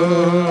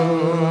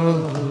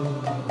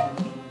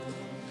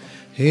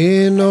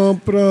Heno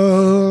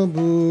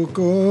Prabhu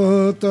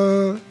Kota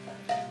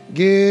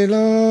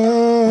Gela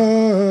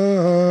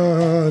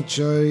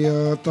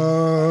Chayatako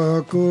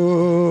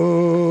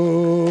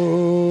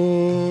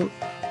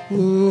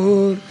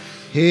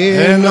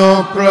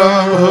Heno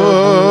Prabhu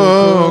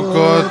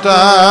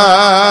Kota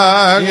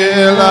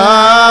Gela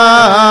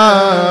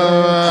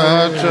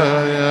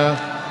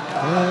Chayatako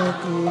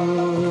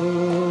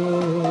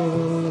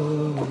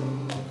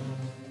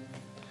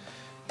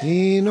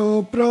Heno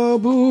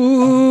Prabhu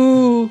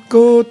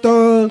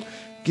Kota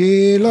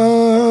Gela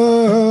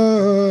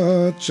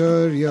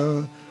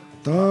Charya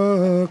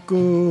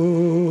Tako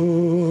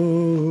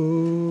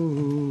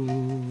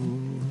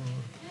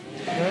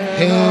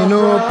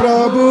Heno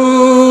Prabhu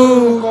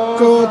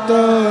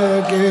Kota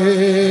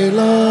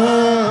Gela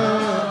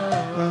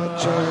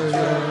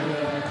Charya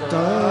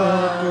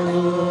Tako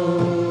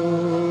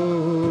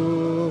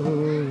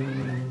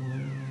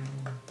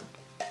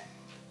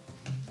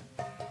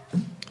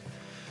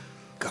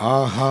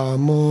Kaha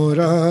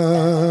Mora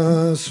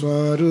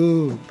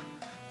Swarup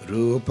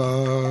Rupa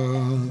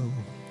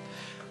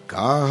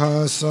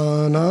Kaha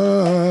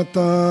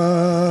Sanatan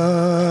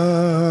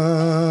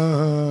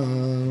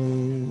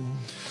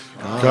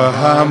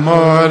Kaha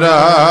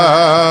Mora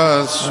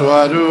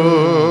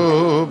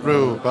Swarup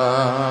Rupa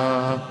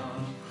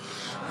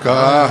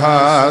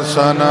Kaha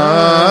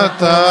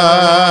Sanatan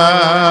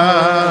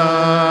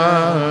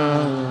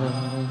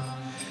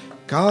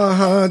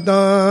Kaha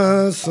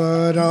Dasaragu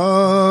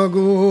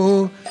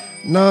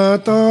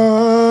Nata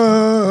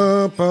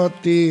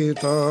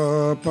Patita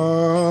Pavan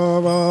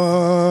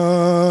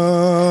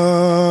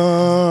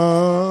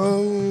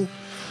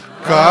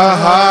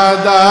Kaha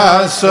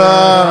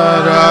Dasaragu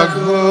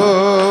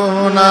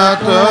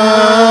Nato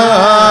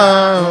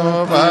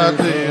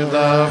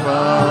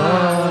Patidava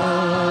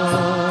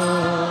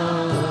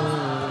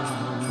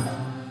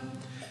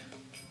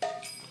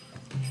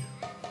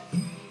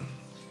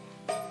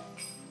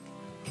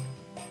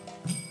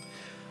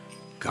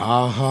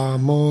Kaha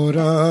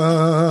mora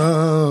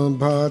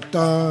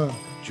bhata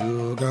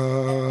juga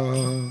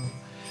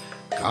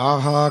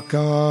Kaha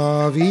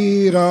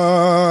kavira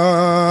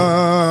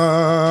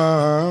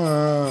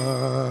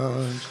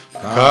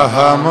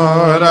Kaha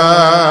mora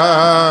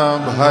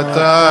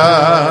bhata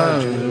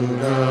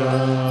juga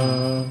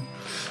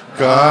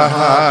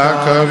Kaha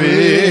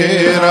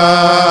kavira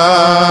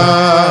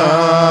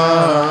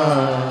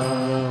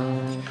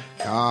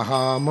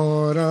Kaha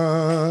mora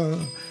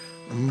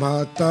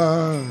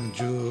bhata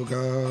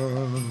juga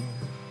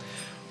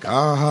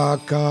Kaha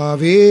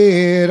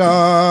kavira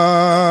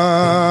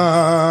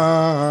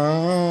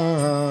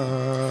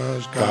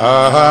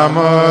Kaha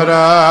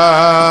mora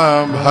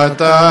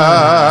bhata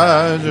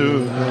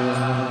juga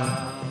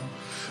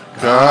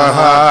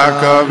Kaha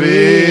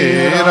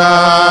kavira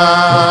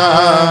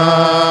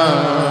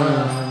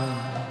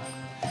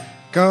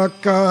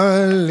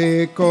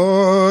Kakale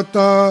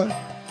kota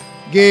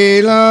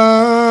gela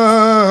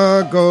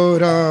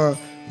gora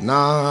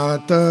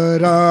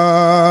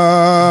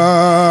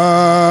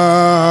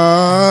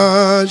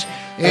Nataraj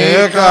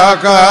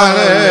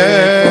Ekakale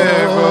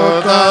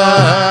kota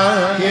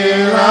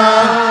gela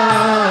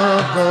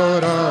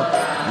gora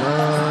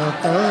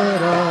Nataraj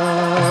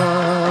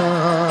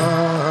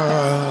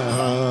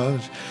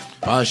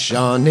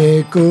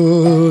Pashane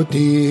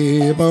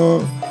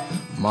kutibo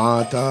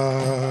mata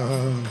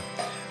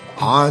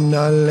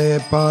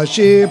Anale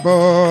pashibo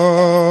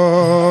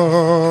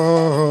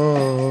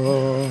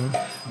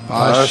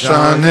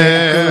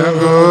Ashane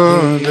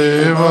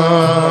Gundeva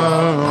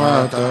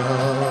Mata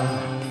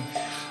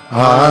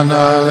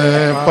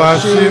Anale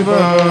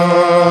Pashiva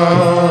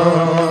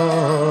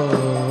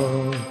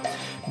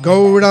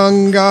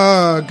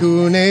Gauranga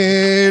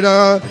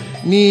Gunera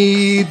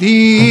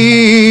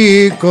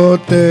Nidhi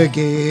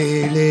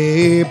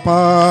Kotagele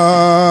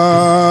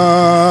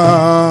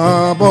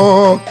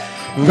Pabo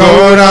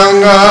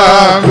Gauranga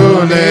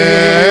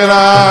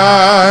Gunera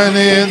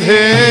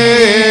Nidhi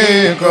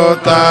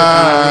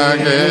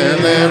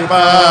Kotagele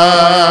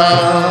Pabo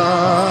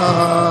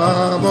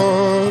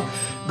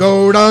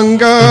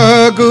Gauranga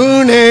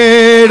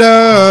Gunera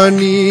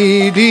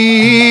Nidhi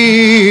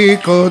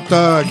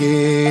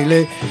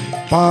Kotagele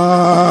Pabo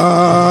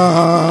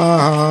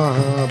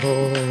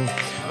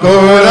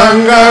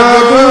Gauranga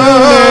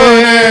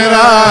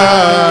Gunera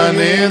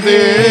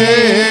Nidhi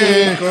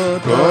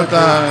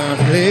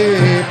Kotagele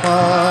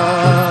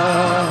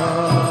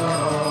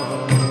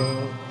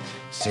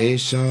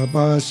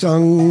Seshaba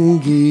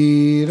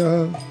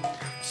Sangira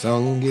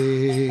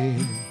Sange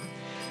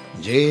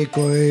Je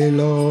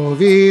Koilo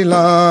Vilas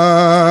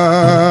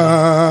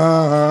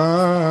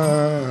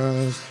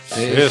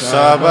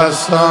Seshaba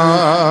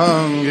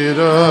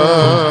Sangira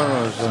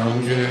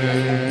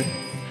Sange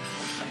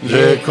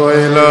Je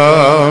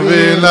Koilo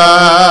Vilas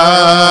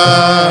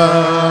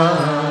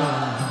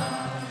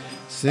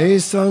Se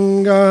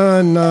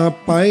Sangana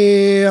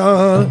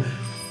Paya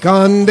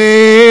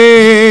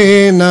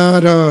Kande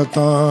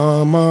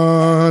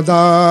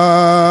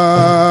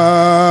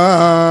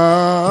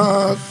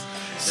Naratamadas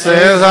Se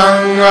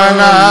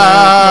Sangana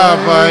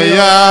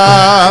Paya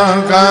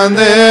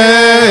Kande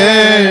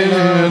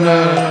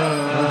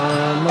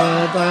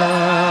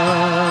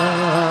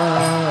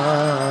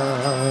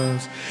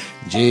Naratamadas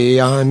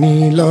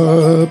Jiyanila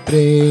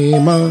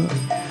Prema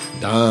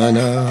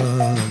Dana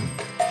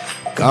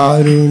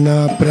Karuna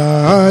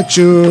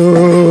Prachu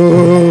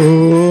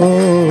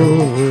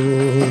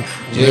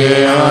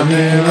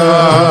Jiyanila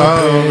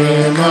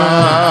Prema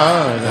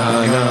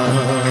Dana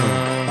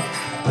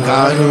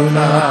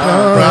Karuna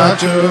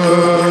Prachu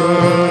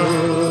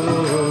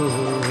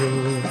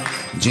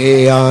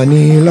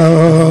Jiyanila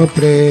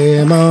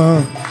Prema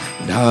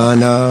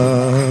Dana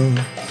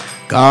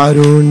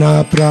Karuna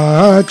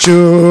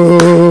Prachu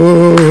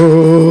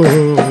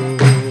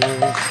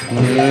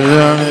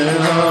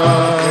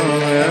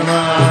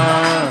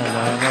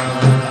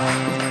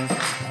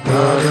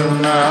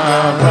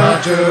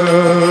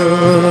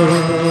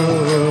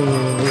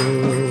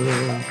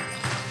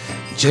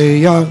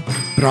Jaya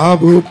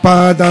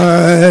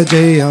Prabhupada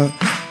Jaya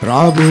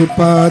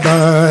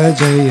Prabhupada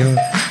Jaya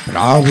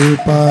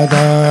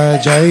Prabhupada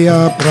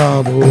Jaya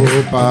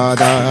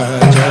Prabhupada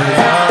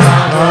Jaya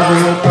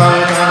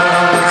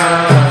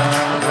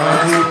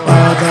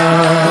Prabhupada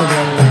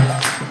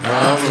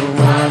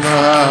Prabhupada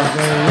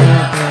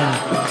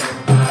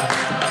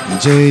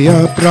Jaya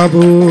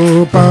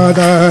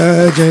Prabhupada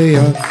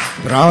Jaya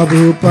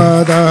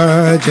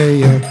Prabhupada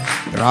Jaya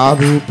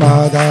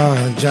Prabhupada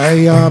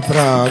Jaya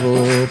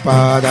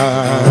Prabhupada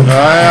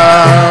Jaya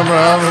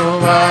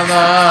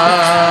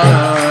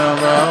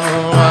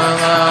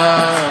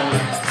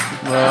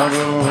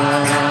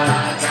Prabhupada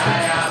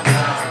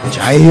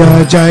Jaya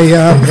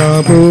Jaya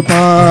Prabhupada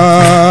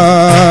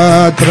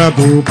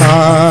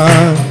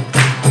Prabhupada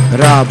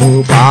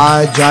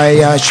Prabhupada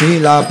Jaya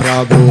Srila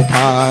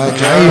Prabhupada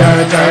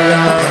Jaya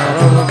Jaya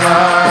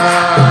Prabhupada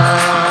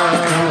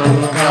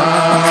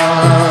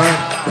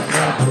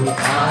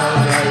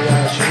Jaya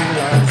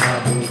Srila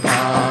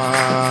Prabhupada.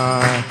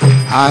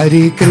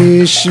 Hare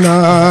Krishna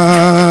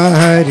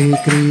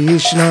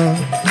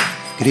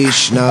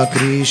Krishna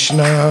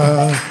Krishna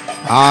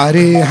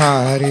Hare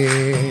Hare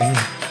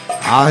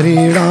Hare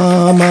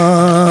Rama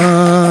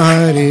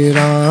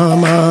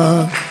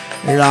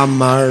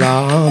Rama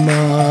Rama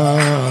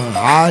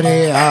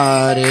Hare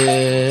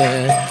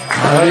Hare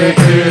Hare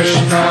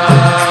Krishna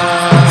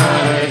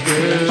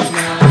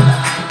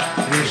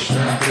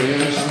Krishna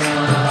Krishna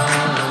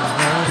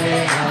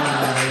Hare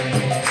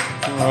Hare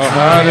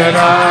Hare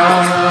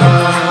Rama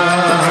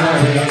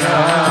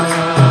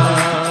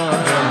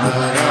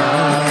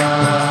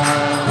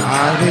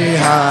Hare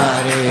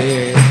Hare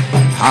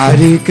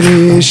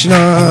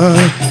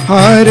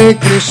Hare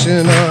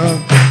Krishna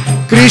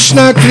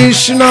Krishna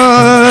Krishna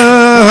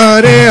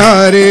Hare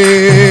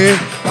Hare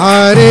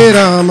Hare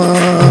Rama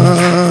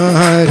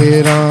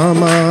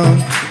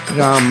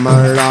Rama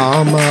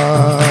Rama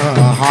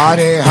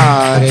Hare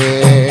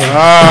Hare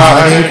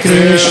Hare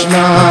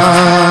Krishna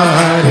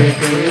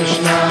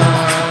Krishna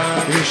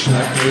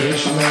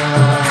Krishna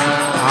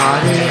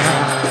Hare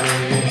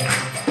Hare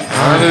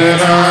Hare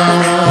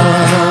Rama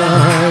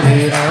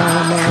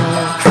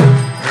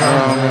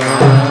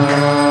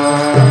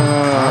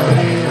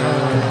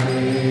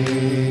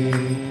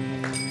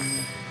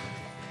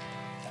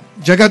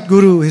Jagat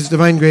Guru, His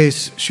Divine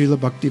Grace, Srila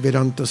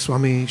Bhaktivedanta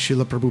Swami,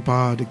 Srila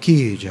Prabhupada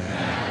Ki Jai.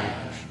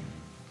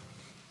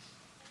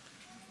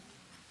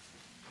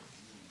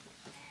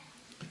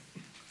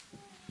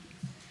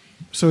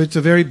 So it's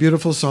a very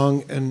beautiful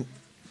song, and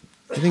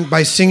I think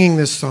by singing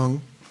this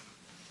song,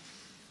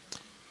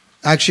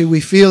 actually we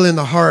feel in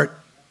the heart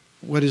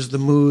what is the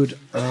mood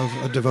of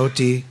a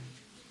devotee,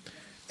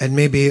 and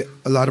maybe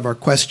a lot of our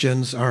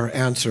questions are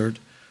answered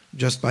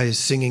just by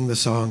singing the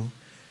song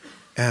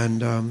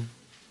and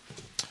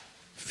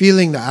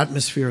feeling the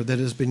atmosphere that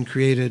has been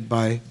created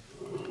by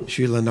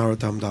Srila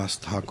Narottam Das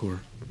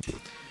Thakur.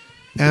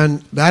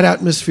 And that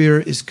atmosphere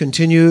is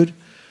continued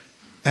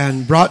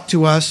and brought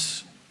to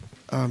us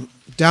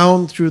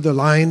down through the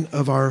line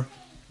of our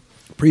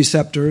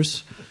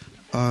preceptors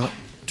to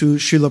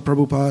Srila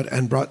Prabhupada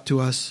and brought to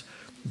us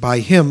by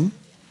him.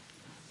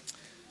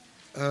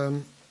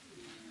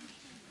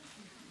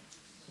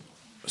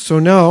 So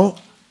now,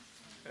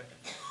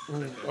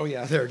 oh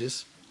yeah, there it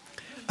is.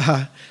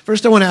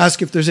 First I want to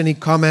ask if there's any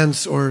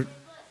comments or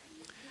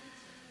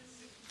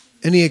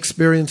any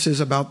experiences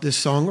about this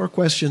song or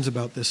questions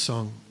about this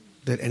song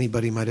that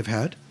anybody might have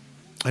had.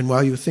 And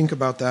while you think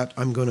about that,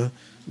 I'm going to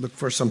look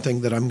for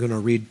something that I'm going to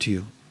read to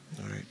you.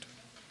 All right.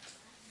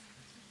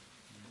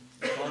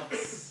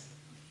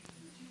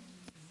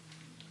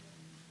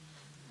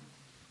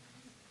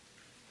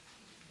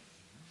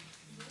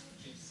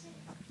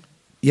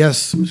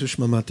 Yes,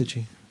 Sushma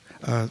Mataji.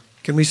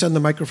 Can we send the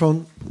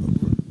microphone?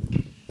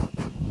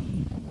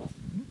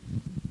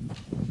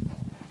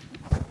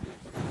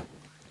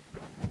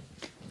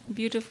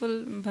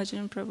 Beautiful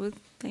bhajan, Prabhu.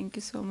 Thank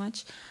you so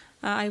much.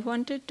 I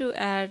wanted to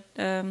add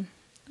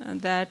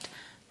that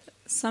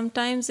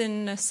sometimes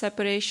in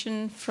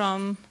separation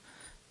from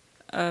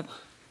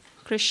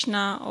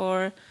Krishna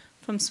or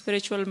from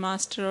spiritual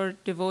master or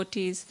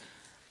devotees,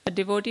 a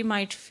devotee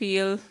might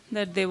feel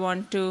that they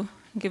want to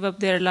give up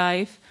their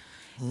life.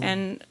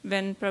 And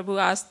when Prabhu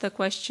asked the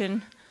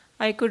question,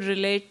 I could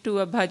relate to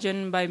a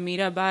bhajan by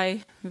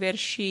Mirabai, where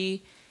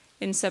she,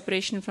 in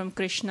separation from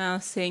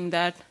Krishna, saying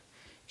that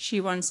she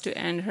wants to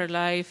end her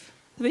life,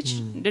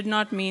 which did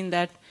not mean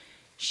that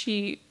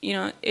she,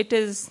 it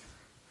is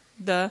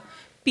the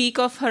peak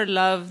of her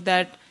love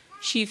that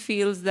she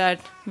feels that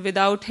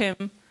without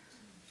him,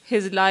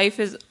 his life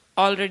is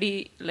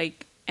already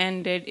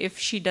ended if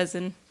she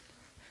doesn't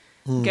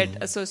get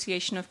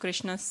association of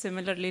Krishna.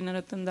 Similarly,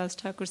 Narottam Das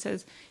Thakur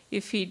says,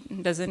 if he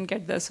doesn't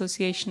get the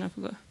association of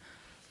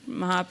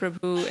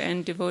Mahaprabhu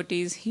and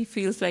devotees, he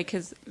feels like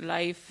his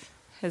life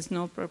has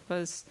no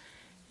purpose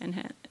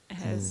and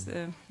has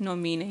no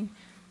meaning.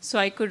 So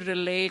I could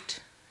relate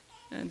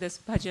this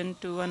bhajan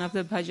to one of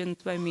the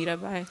bhajans by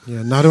Mirabai.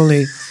 Yeah, not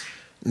only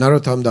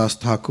Narottam Das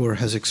Thakur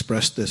has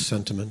expressed this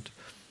sentiment,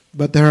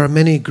 but there are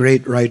many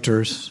great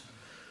writers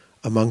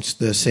amongst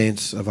the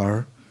saints of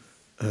our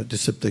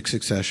disciplic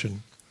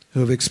succession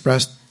who have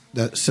expressed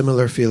that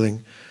similar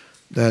feeling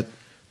that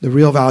the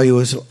real value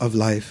of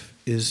life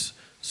is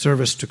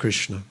service to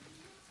Krishna.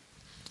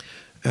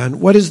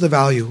 And what is the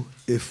value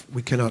if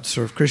we cannot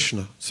serve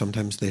Krishna,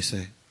 sometimes they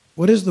say?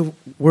 What is the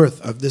worth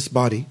of this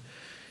body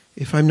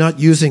if I'm not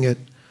using it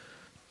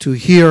to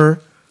hear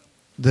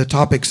the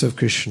topics of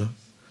Krishna?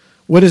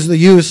 What is the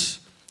use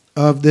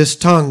of this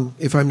tongue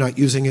if I'm not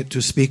using it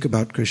to speak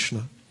about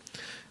Krishna?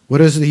 What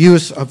is the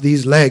use of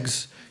these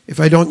legs if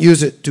I don't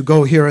use it to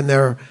go here and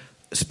there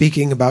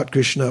speaking about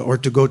Krishna or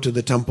to go to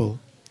the temple?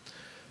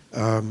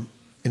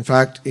 In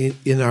fact,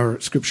 in our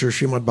scripture,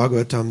 Srimad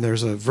Bhagavatam,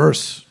 there's a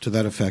verse to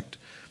that effect,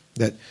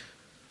 that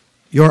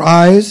your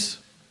eyes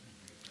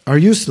are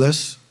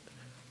useless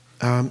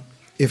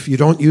if you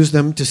don't use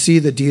them to see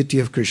the deity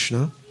of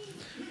Krishna.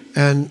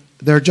 And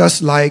they're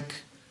just like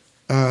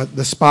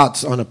the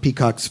spots on a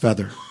peacock's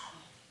feather.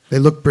 They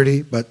look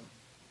pretty, but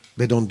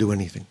they don't do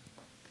anything.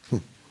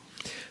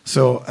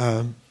 So,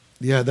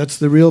 that's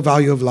the real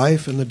value of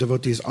life, and the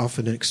devotees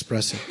often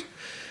express it.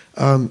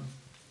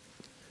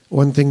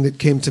 One thing that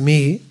came to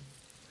me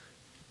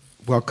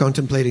while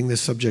contemplating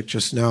this subject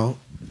just now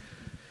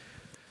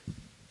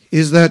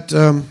is that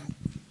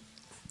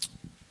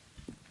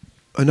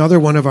another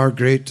one of our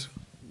great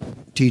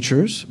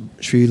teachers,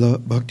 Srila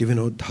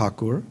Bhaktivinoda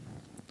Thakur,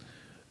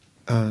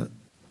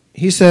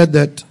 he said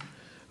that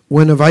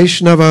when a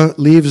Vaishnava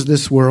leaves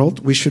this world,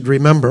 we should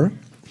remember,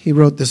 he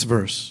wrote this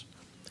verse,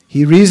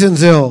 "He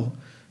reasons ill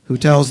who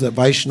tells that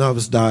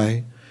Vaishnavas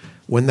die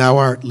when thou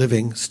art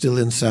living still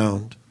in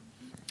sound."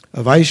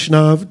 A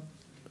Vaishnav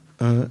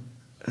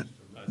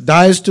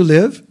dies to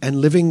live,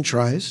 and living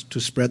tries to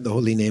spread the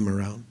holy name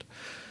around.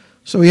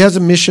 So he has a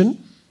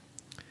mission,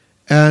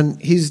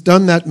 and he's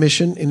done that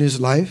mission in his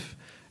life.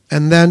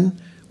 And then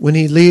when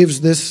he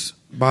leaves this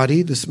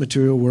body, this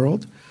material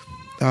world,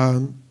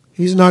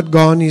 he's not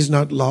gone, he's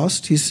not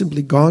lost. He's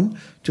simply gone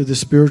to the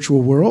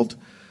spiritual world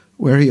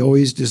where he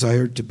always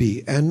desired to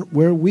be, and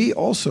where we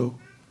also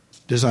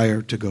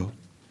desire to go.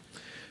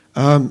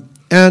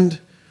 And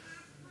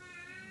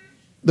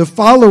the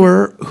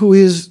follower who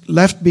is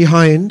left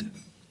behind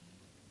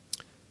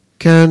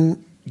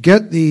can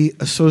get the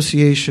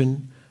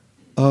association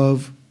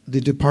of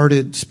the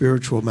departed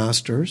spiritual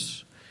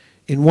masters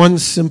in one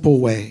simple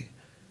way.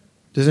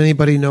 Does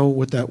anybody know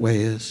what that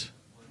way is?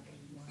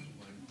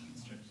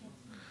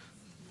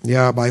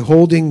 Yeah, by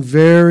holding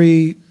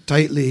very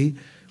tightly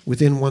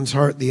within one's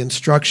heart the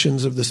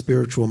instructions of the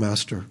spiritual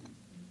master.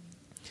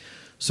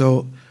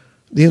 So,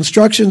 the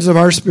instructions of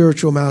our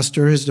spiritual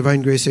master, His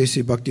Divine Grace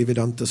A.C.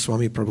 Bhaktivedanta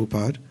Swami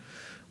Prabhupada,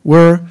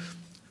 were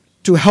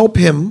to help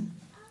him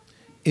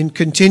in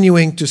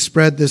continuing to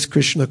spread this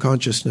Krishna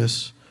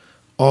consciousness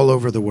all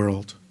over the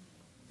world.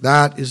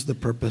 That is the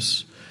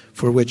purpose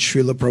for which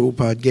Srila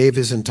Prabhupada gave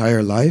his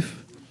entire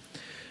life.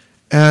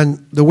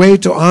 And the way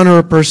to honor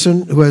a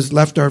person who has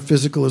left our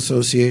physical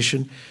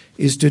association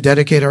is to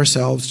dedicate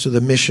ourselves to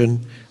the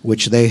mission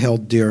which they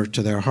held dear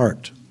to their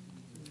heart.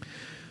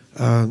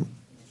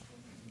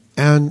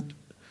 And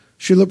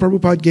Srila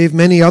Prabhupada gave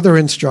many other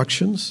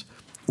instructions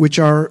which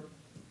are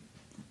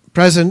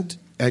present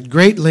at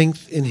great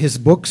length in his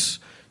books,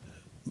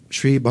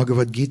 Sri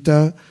Bhagavad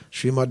Gita,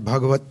 Srimad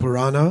Bhagavat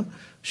Purana,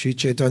 Sri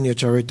Chaitanya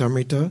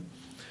Charitamrita.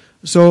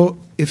 So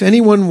if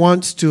anyone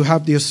wants to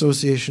have the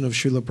association of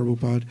Srila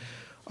Prabhupada,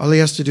 all he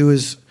has to do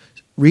is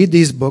read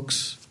these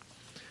books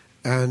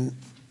and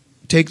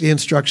take the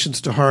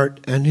instructions to heart,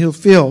 and he'll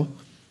feel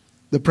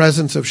the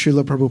presence of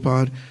Srila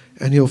Prabhupada,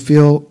 and he'll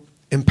feel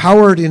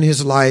empowered in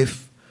his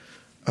life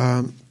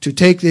to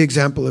take the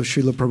example of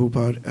Srila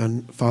Prabhupada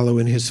and follow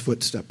in his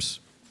footsteps.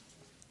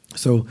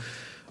 So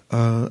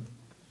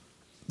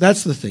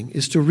that's the thing,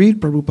 is to read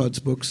Prabhupada's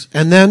books.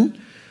 And then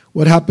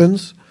what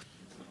happens,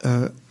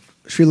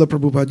 Srila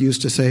Prabhupada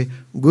used to say,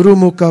 Guru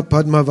Mukha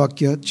Padma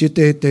Vakya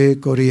Chite Te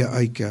Koriya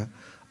Aikya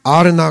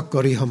Arana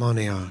Kori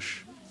Hamane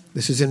Ash.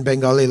 This is in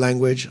Bengali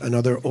language,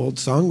 another old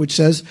song, which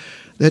says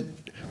that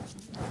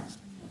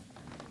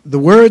the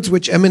words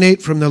which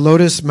emanate from the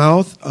lotus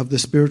mouth of the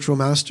spiritual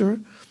master,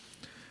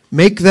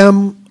 make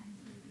them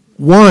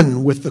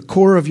one with the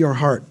core of your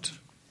heart,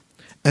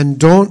 and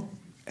don't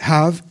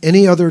have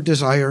any other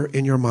desire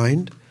in your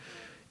mind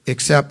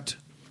except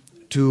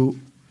to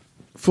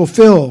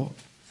fulfill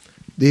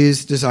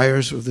these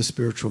desires of the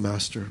spiritual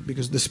master,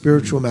 because the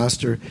spiritual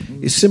master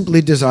is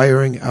simply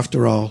desiring,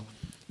 after all,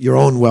 your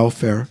own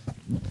welfare,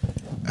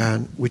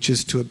 and which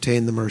is to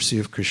obtain the mercy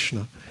of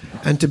Krishna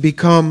and to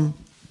become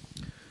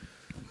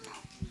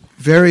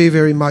very,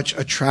 very much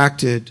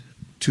attracted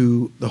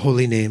to the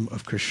holy name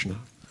of Krishna,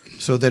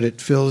 so that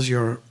it fills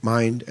your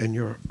mind and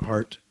your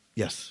heart.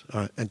 Yes,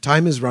 and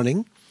time is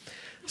running.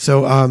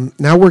 So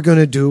now we're going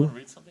to do...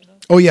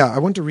 Oh yeah, I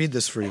want to read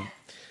this for you.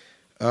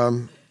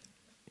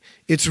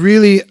 It's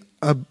really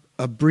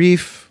a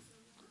brief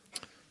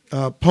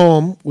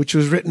poem which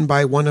was written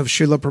by one of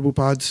Srila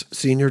Prabhupada's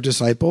senior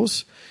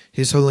disciples,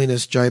 His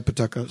Holiness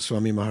Jayapataka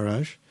Swami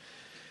Maharaj.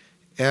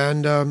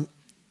 And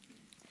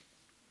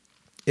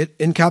it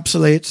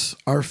encapsulates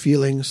our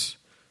feelings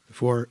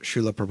for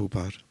Srila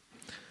Prabhupada.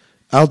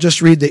 I'll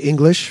just read the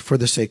English for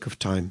the sake of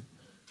time.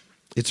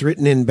 It's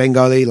written in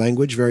Bengali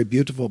language, very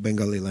beautiful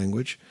Bengali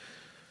language.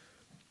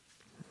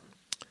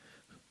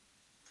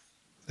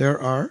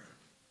 There are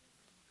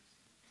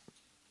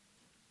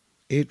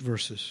 8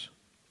 verses.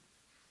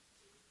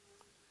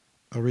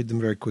 I'll read them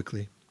very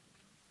quickly.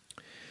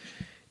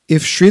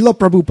 If Srila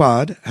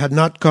Prabhupada had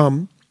not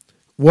come,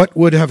 what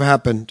would have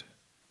happened?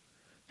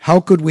 How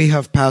could we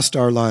have passed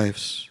our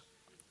lives?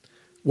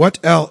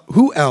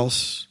 Who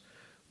else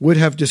would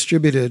have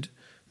distributed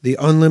the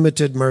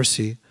unlimited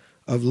mercy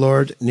of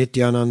Lord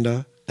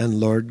Nityananda and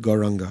Lord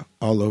Gauranga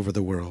all over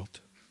the world?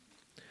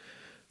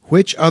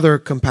 Which other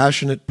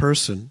compassionate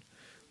person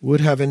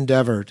would have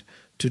endeavored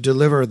to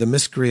deliver the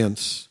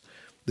miscreants,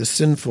 the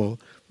sinful,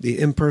 the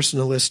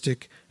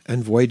impersonalistic,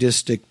 and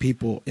voidistic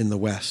people in the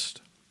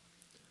West?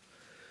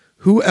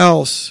 Who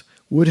else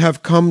would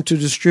have come to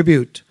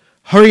distribute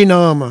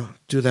Harinama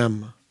to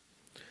them?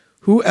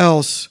 Who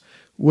else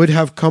would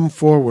have come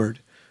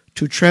forward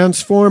to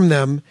transform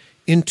them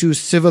into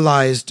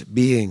civilized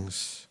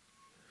beings?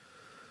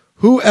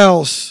 Who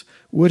else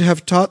would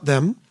have taught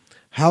them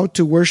how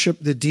to worship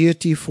the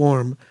deity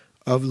form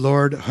of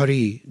Lord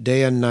Hari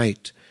day and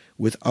night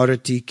with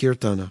Arati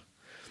Kirtana,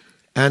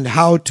 and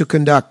how to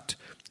conduct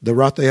the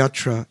Ratha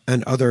Yatra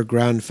and other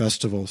grand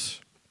festivals?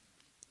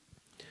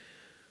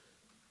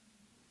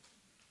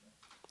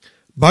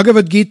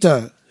 Bhagavad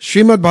Gita,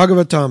 Srimad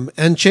Bhagavatam,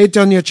 and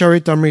Chaitanya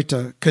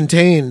Charitamrita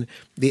contain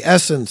the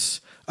essence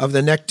of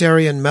the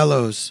nectarian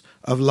mellows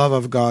of love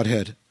of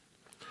Godhead.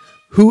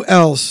 Who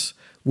else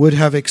would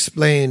have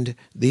explained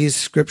these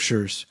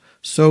scriptures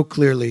so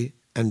clearly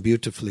and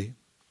beautifully?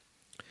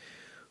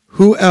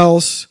 Who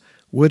else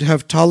would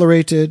have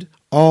tolerated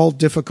all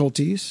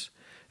difficulties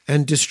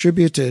and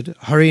distributed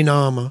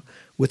Harinama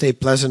with a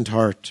pleasant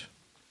heart?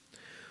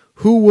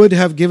 Who would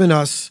have given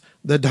us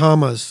the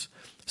dhammas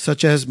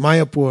such as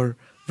Mayapur,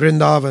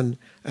 Vrindavan,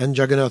 and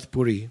Jagannath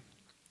Puri?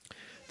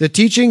 The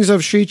teachings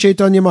of Sri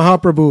Chaitanya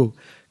Mahaprabhu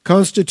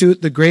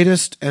constitute the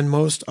greatest and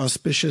most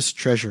auspicious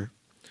treasure.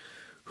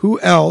 Who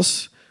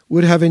else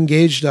would have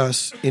engaged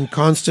us in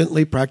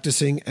constantly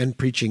practicing and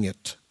preaching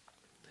it?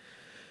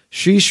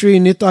 Shri Shri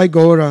Nitai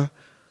Gaura,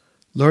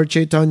 Lord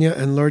Chaitanya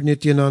and Lord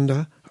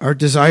Nityananda are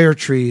desire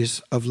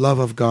trees of love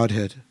of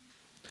Godhead.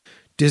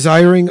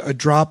 Desiring a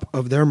drop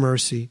of their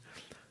mercy,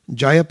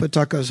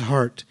 Jayapataka's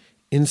heart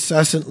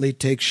incessantly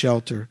takes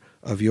shelter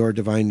of your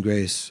divine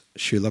grace,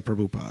 Srila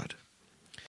Prabhupada.